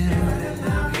tight.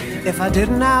 If I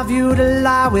didn't have you to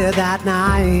lie with at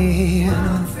night.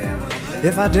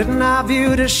 If I didn't have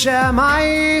you to share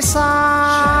my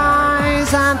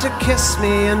sighs and to kiss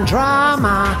me and dry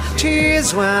my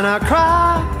tears when I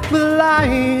cry, will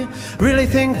I really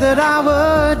think that I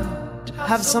would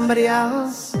have somebody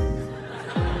else?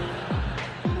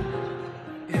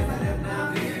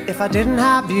 If I didn't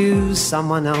have you,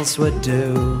 someone else would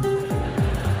do.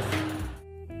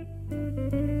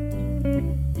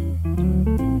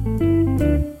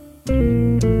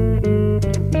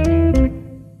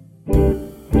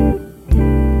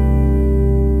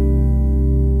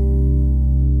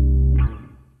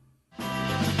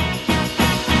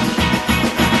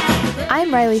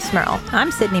 I'm Riley Smurl. I'm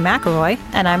Sydney McElroy.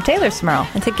 And I'm Taylor Smurl.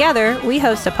 And together, we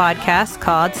host a podcast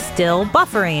called Still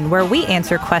Buffering, where we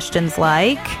answer questions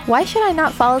like, why should I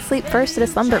not fall asleep first at a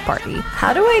slumber party?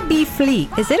 How do I be fleet?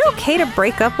 Is it okay to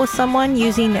break up with someone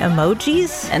using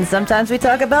emojis? And sometimes we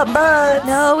talk about butts.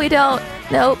 No, we don't.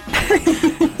 Nope.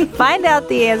 Find out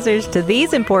the answers to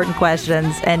these important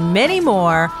questions and many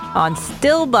more on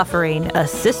Still Buffering, a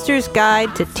sister's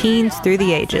guide to teens through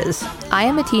the ages. I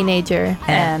am a teenager.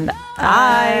 And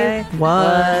I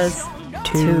was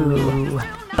too.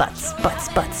 Butts. No.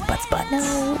 But you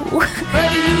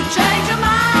change your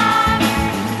mind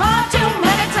far too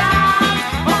many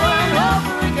times, over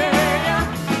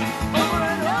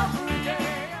and over again.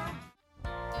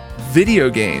 Video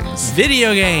games.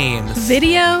 Video games.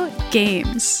 Video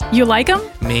games. You like them?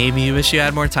 Maybe you wish you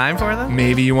had more time for them?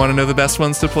 Maybe you want to know the best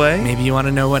ones to play? Maybe you want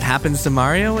to know what happens to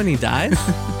Mario when he dies?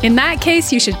 In that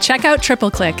case, you should check out Triple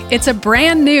Click. It's a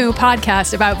brand new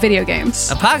podcast about video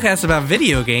games. A podcast about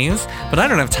video games? But I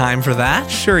don't have time for that.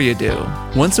 Sure you do.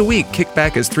 Once a week, kick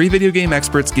back as 3 video game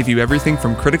experts give you everything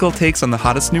from critical takes on the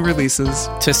hottest new releases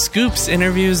to scoops,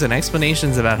 interviews, and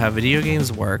explanations about how video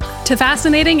games work, to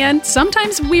fascinating and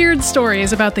sometimes weird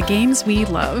stories about the games we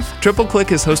love. Triple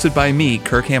Click is hosted by me,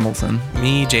 Kirk Hamilton.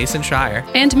 Me, Jason Schreier.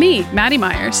 And me, Maddie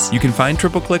Myers. You can find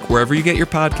Triple Click wherever you get your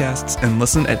podcasts and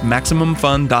listen at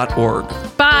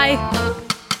MaximumFun.org. Bye!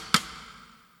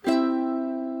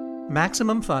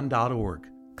 MaximumFun.org.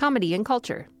 Comedy and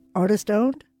culture. Artist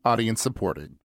owned. Audience supported.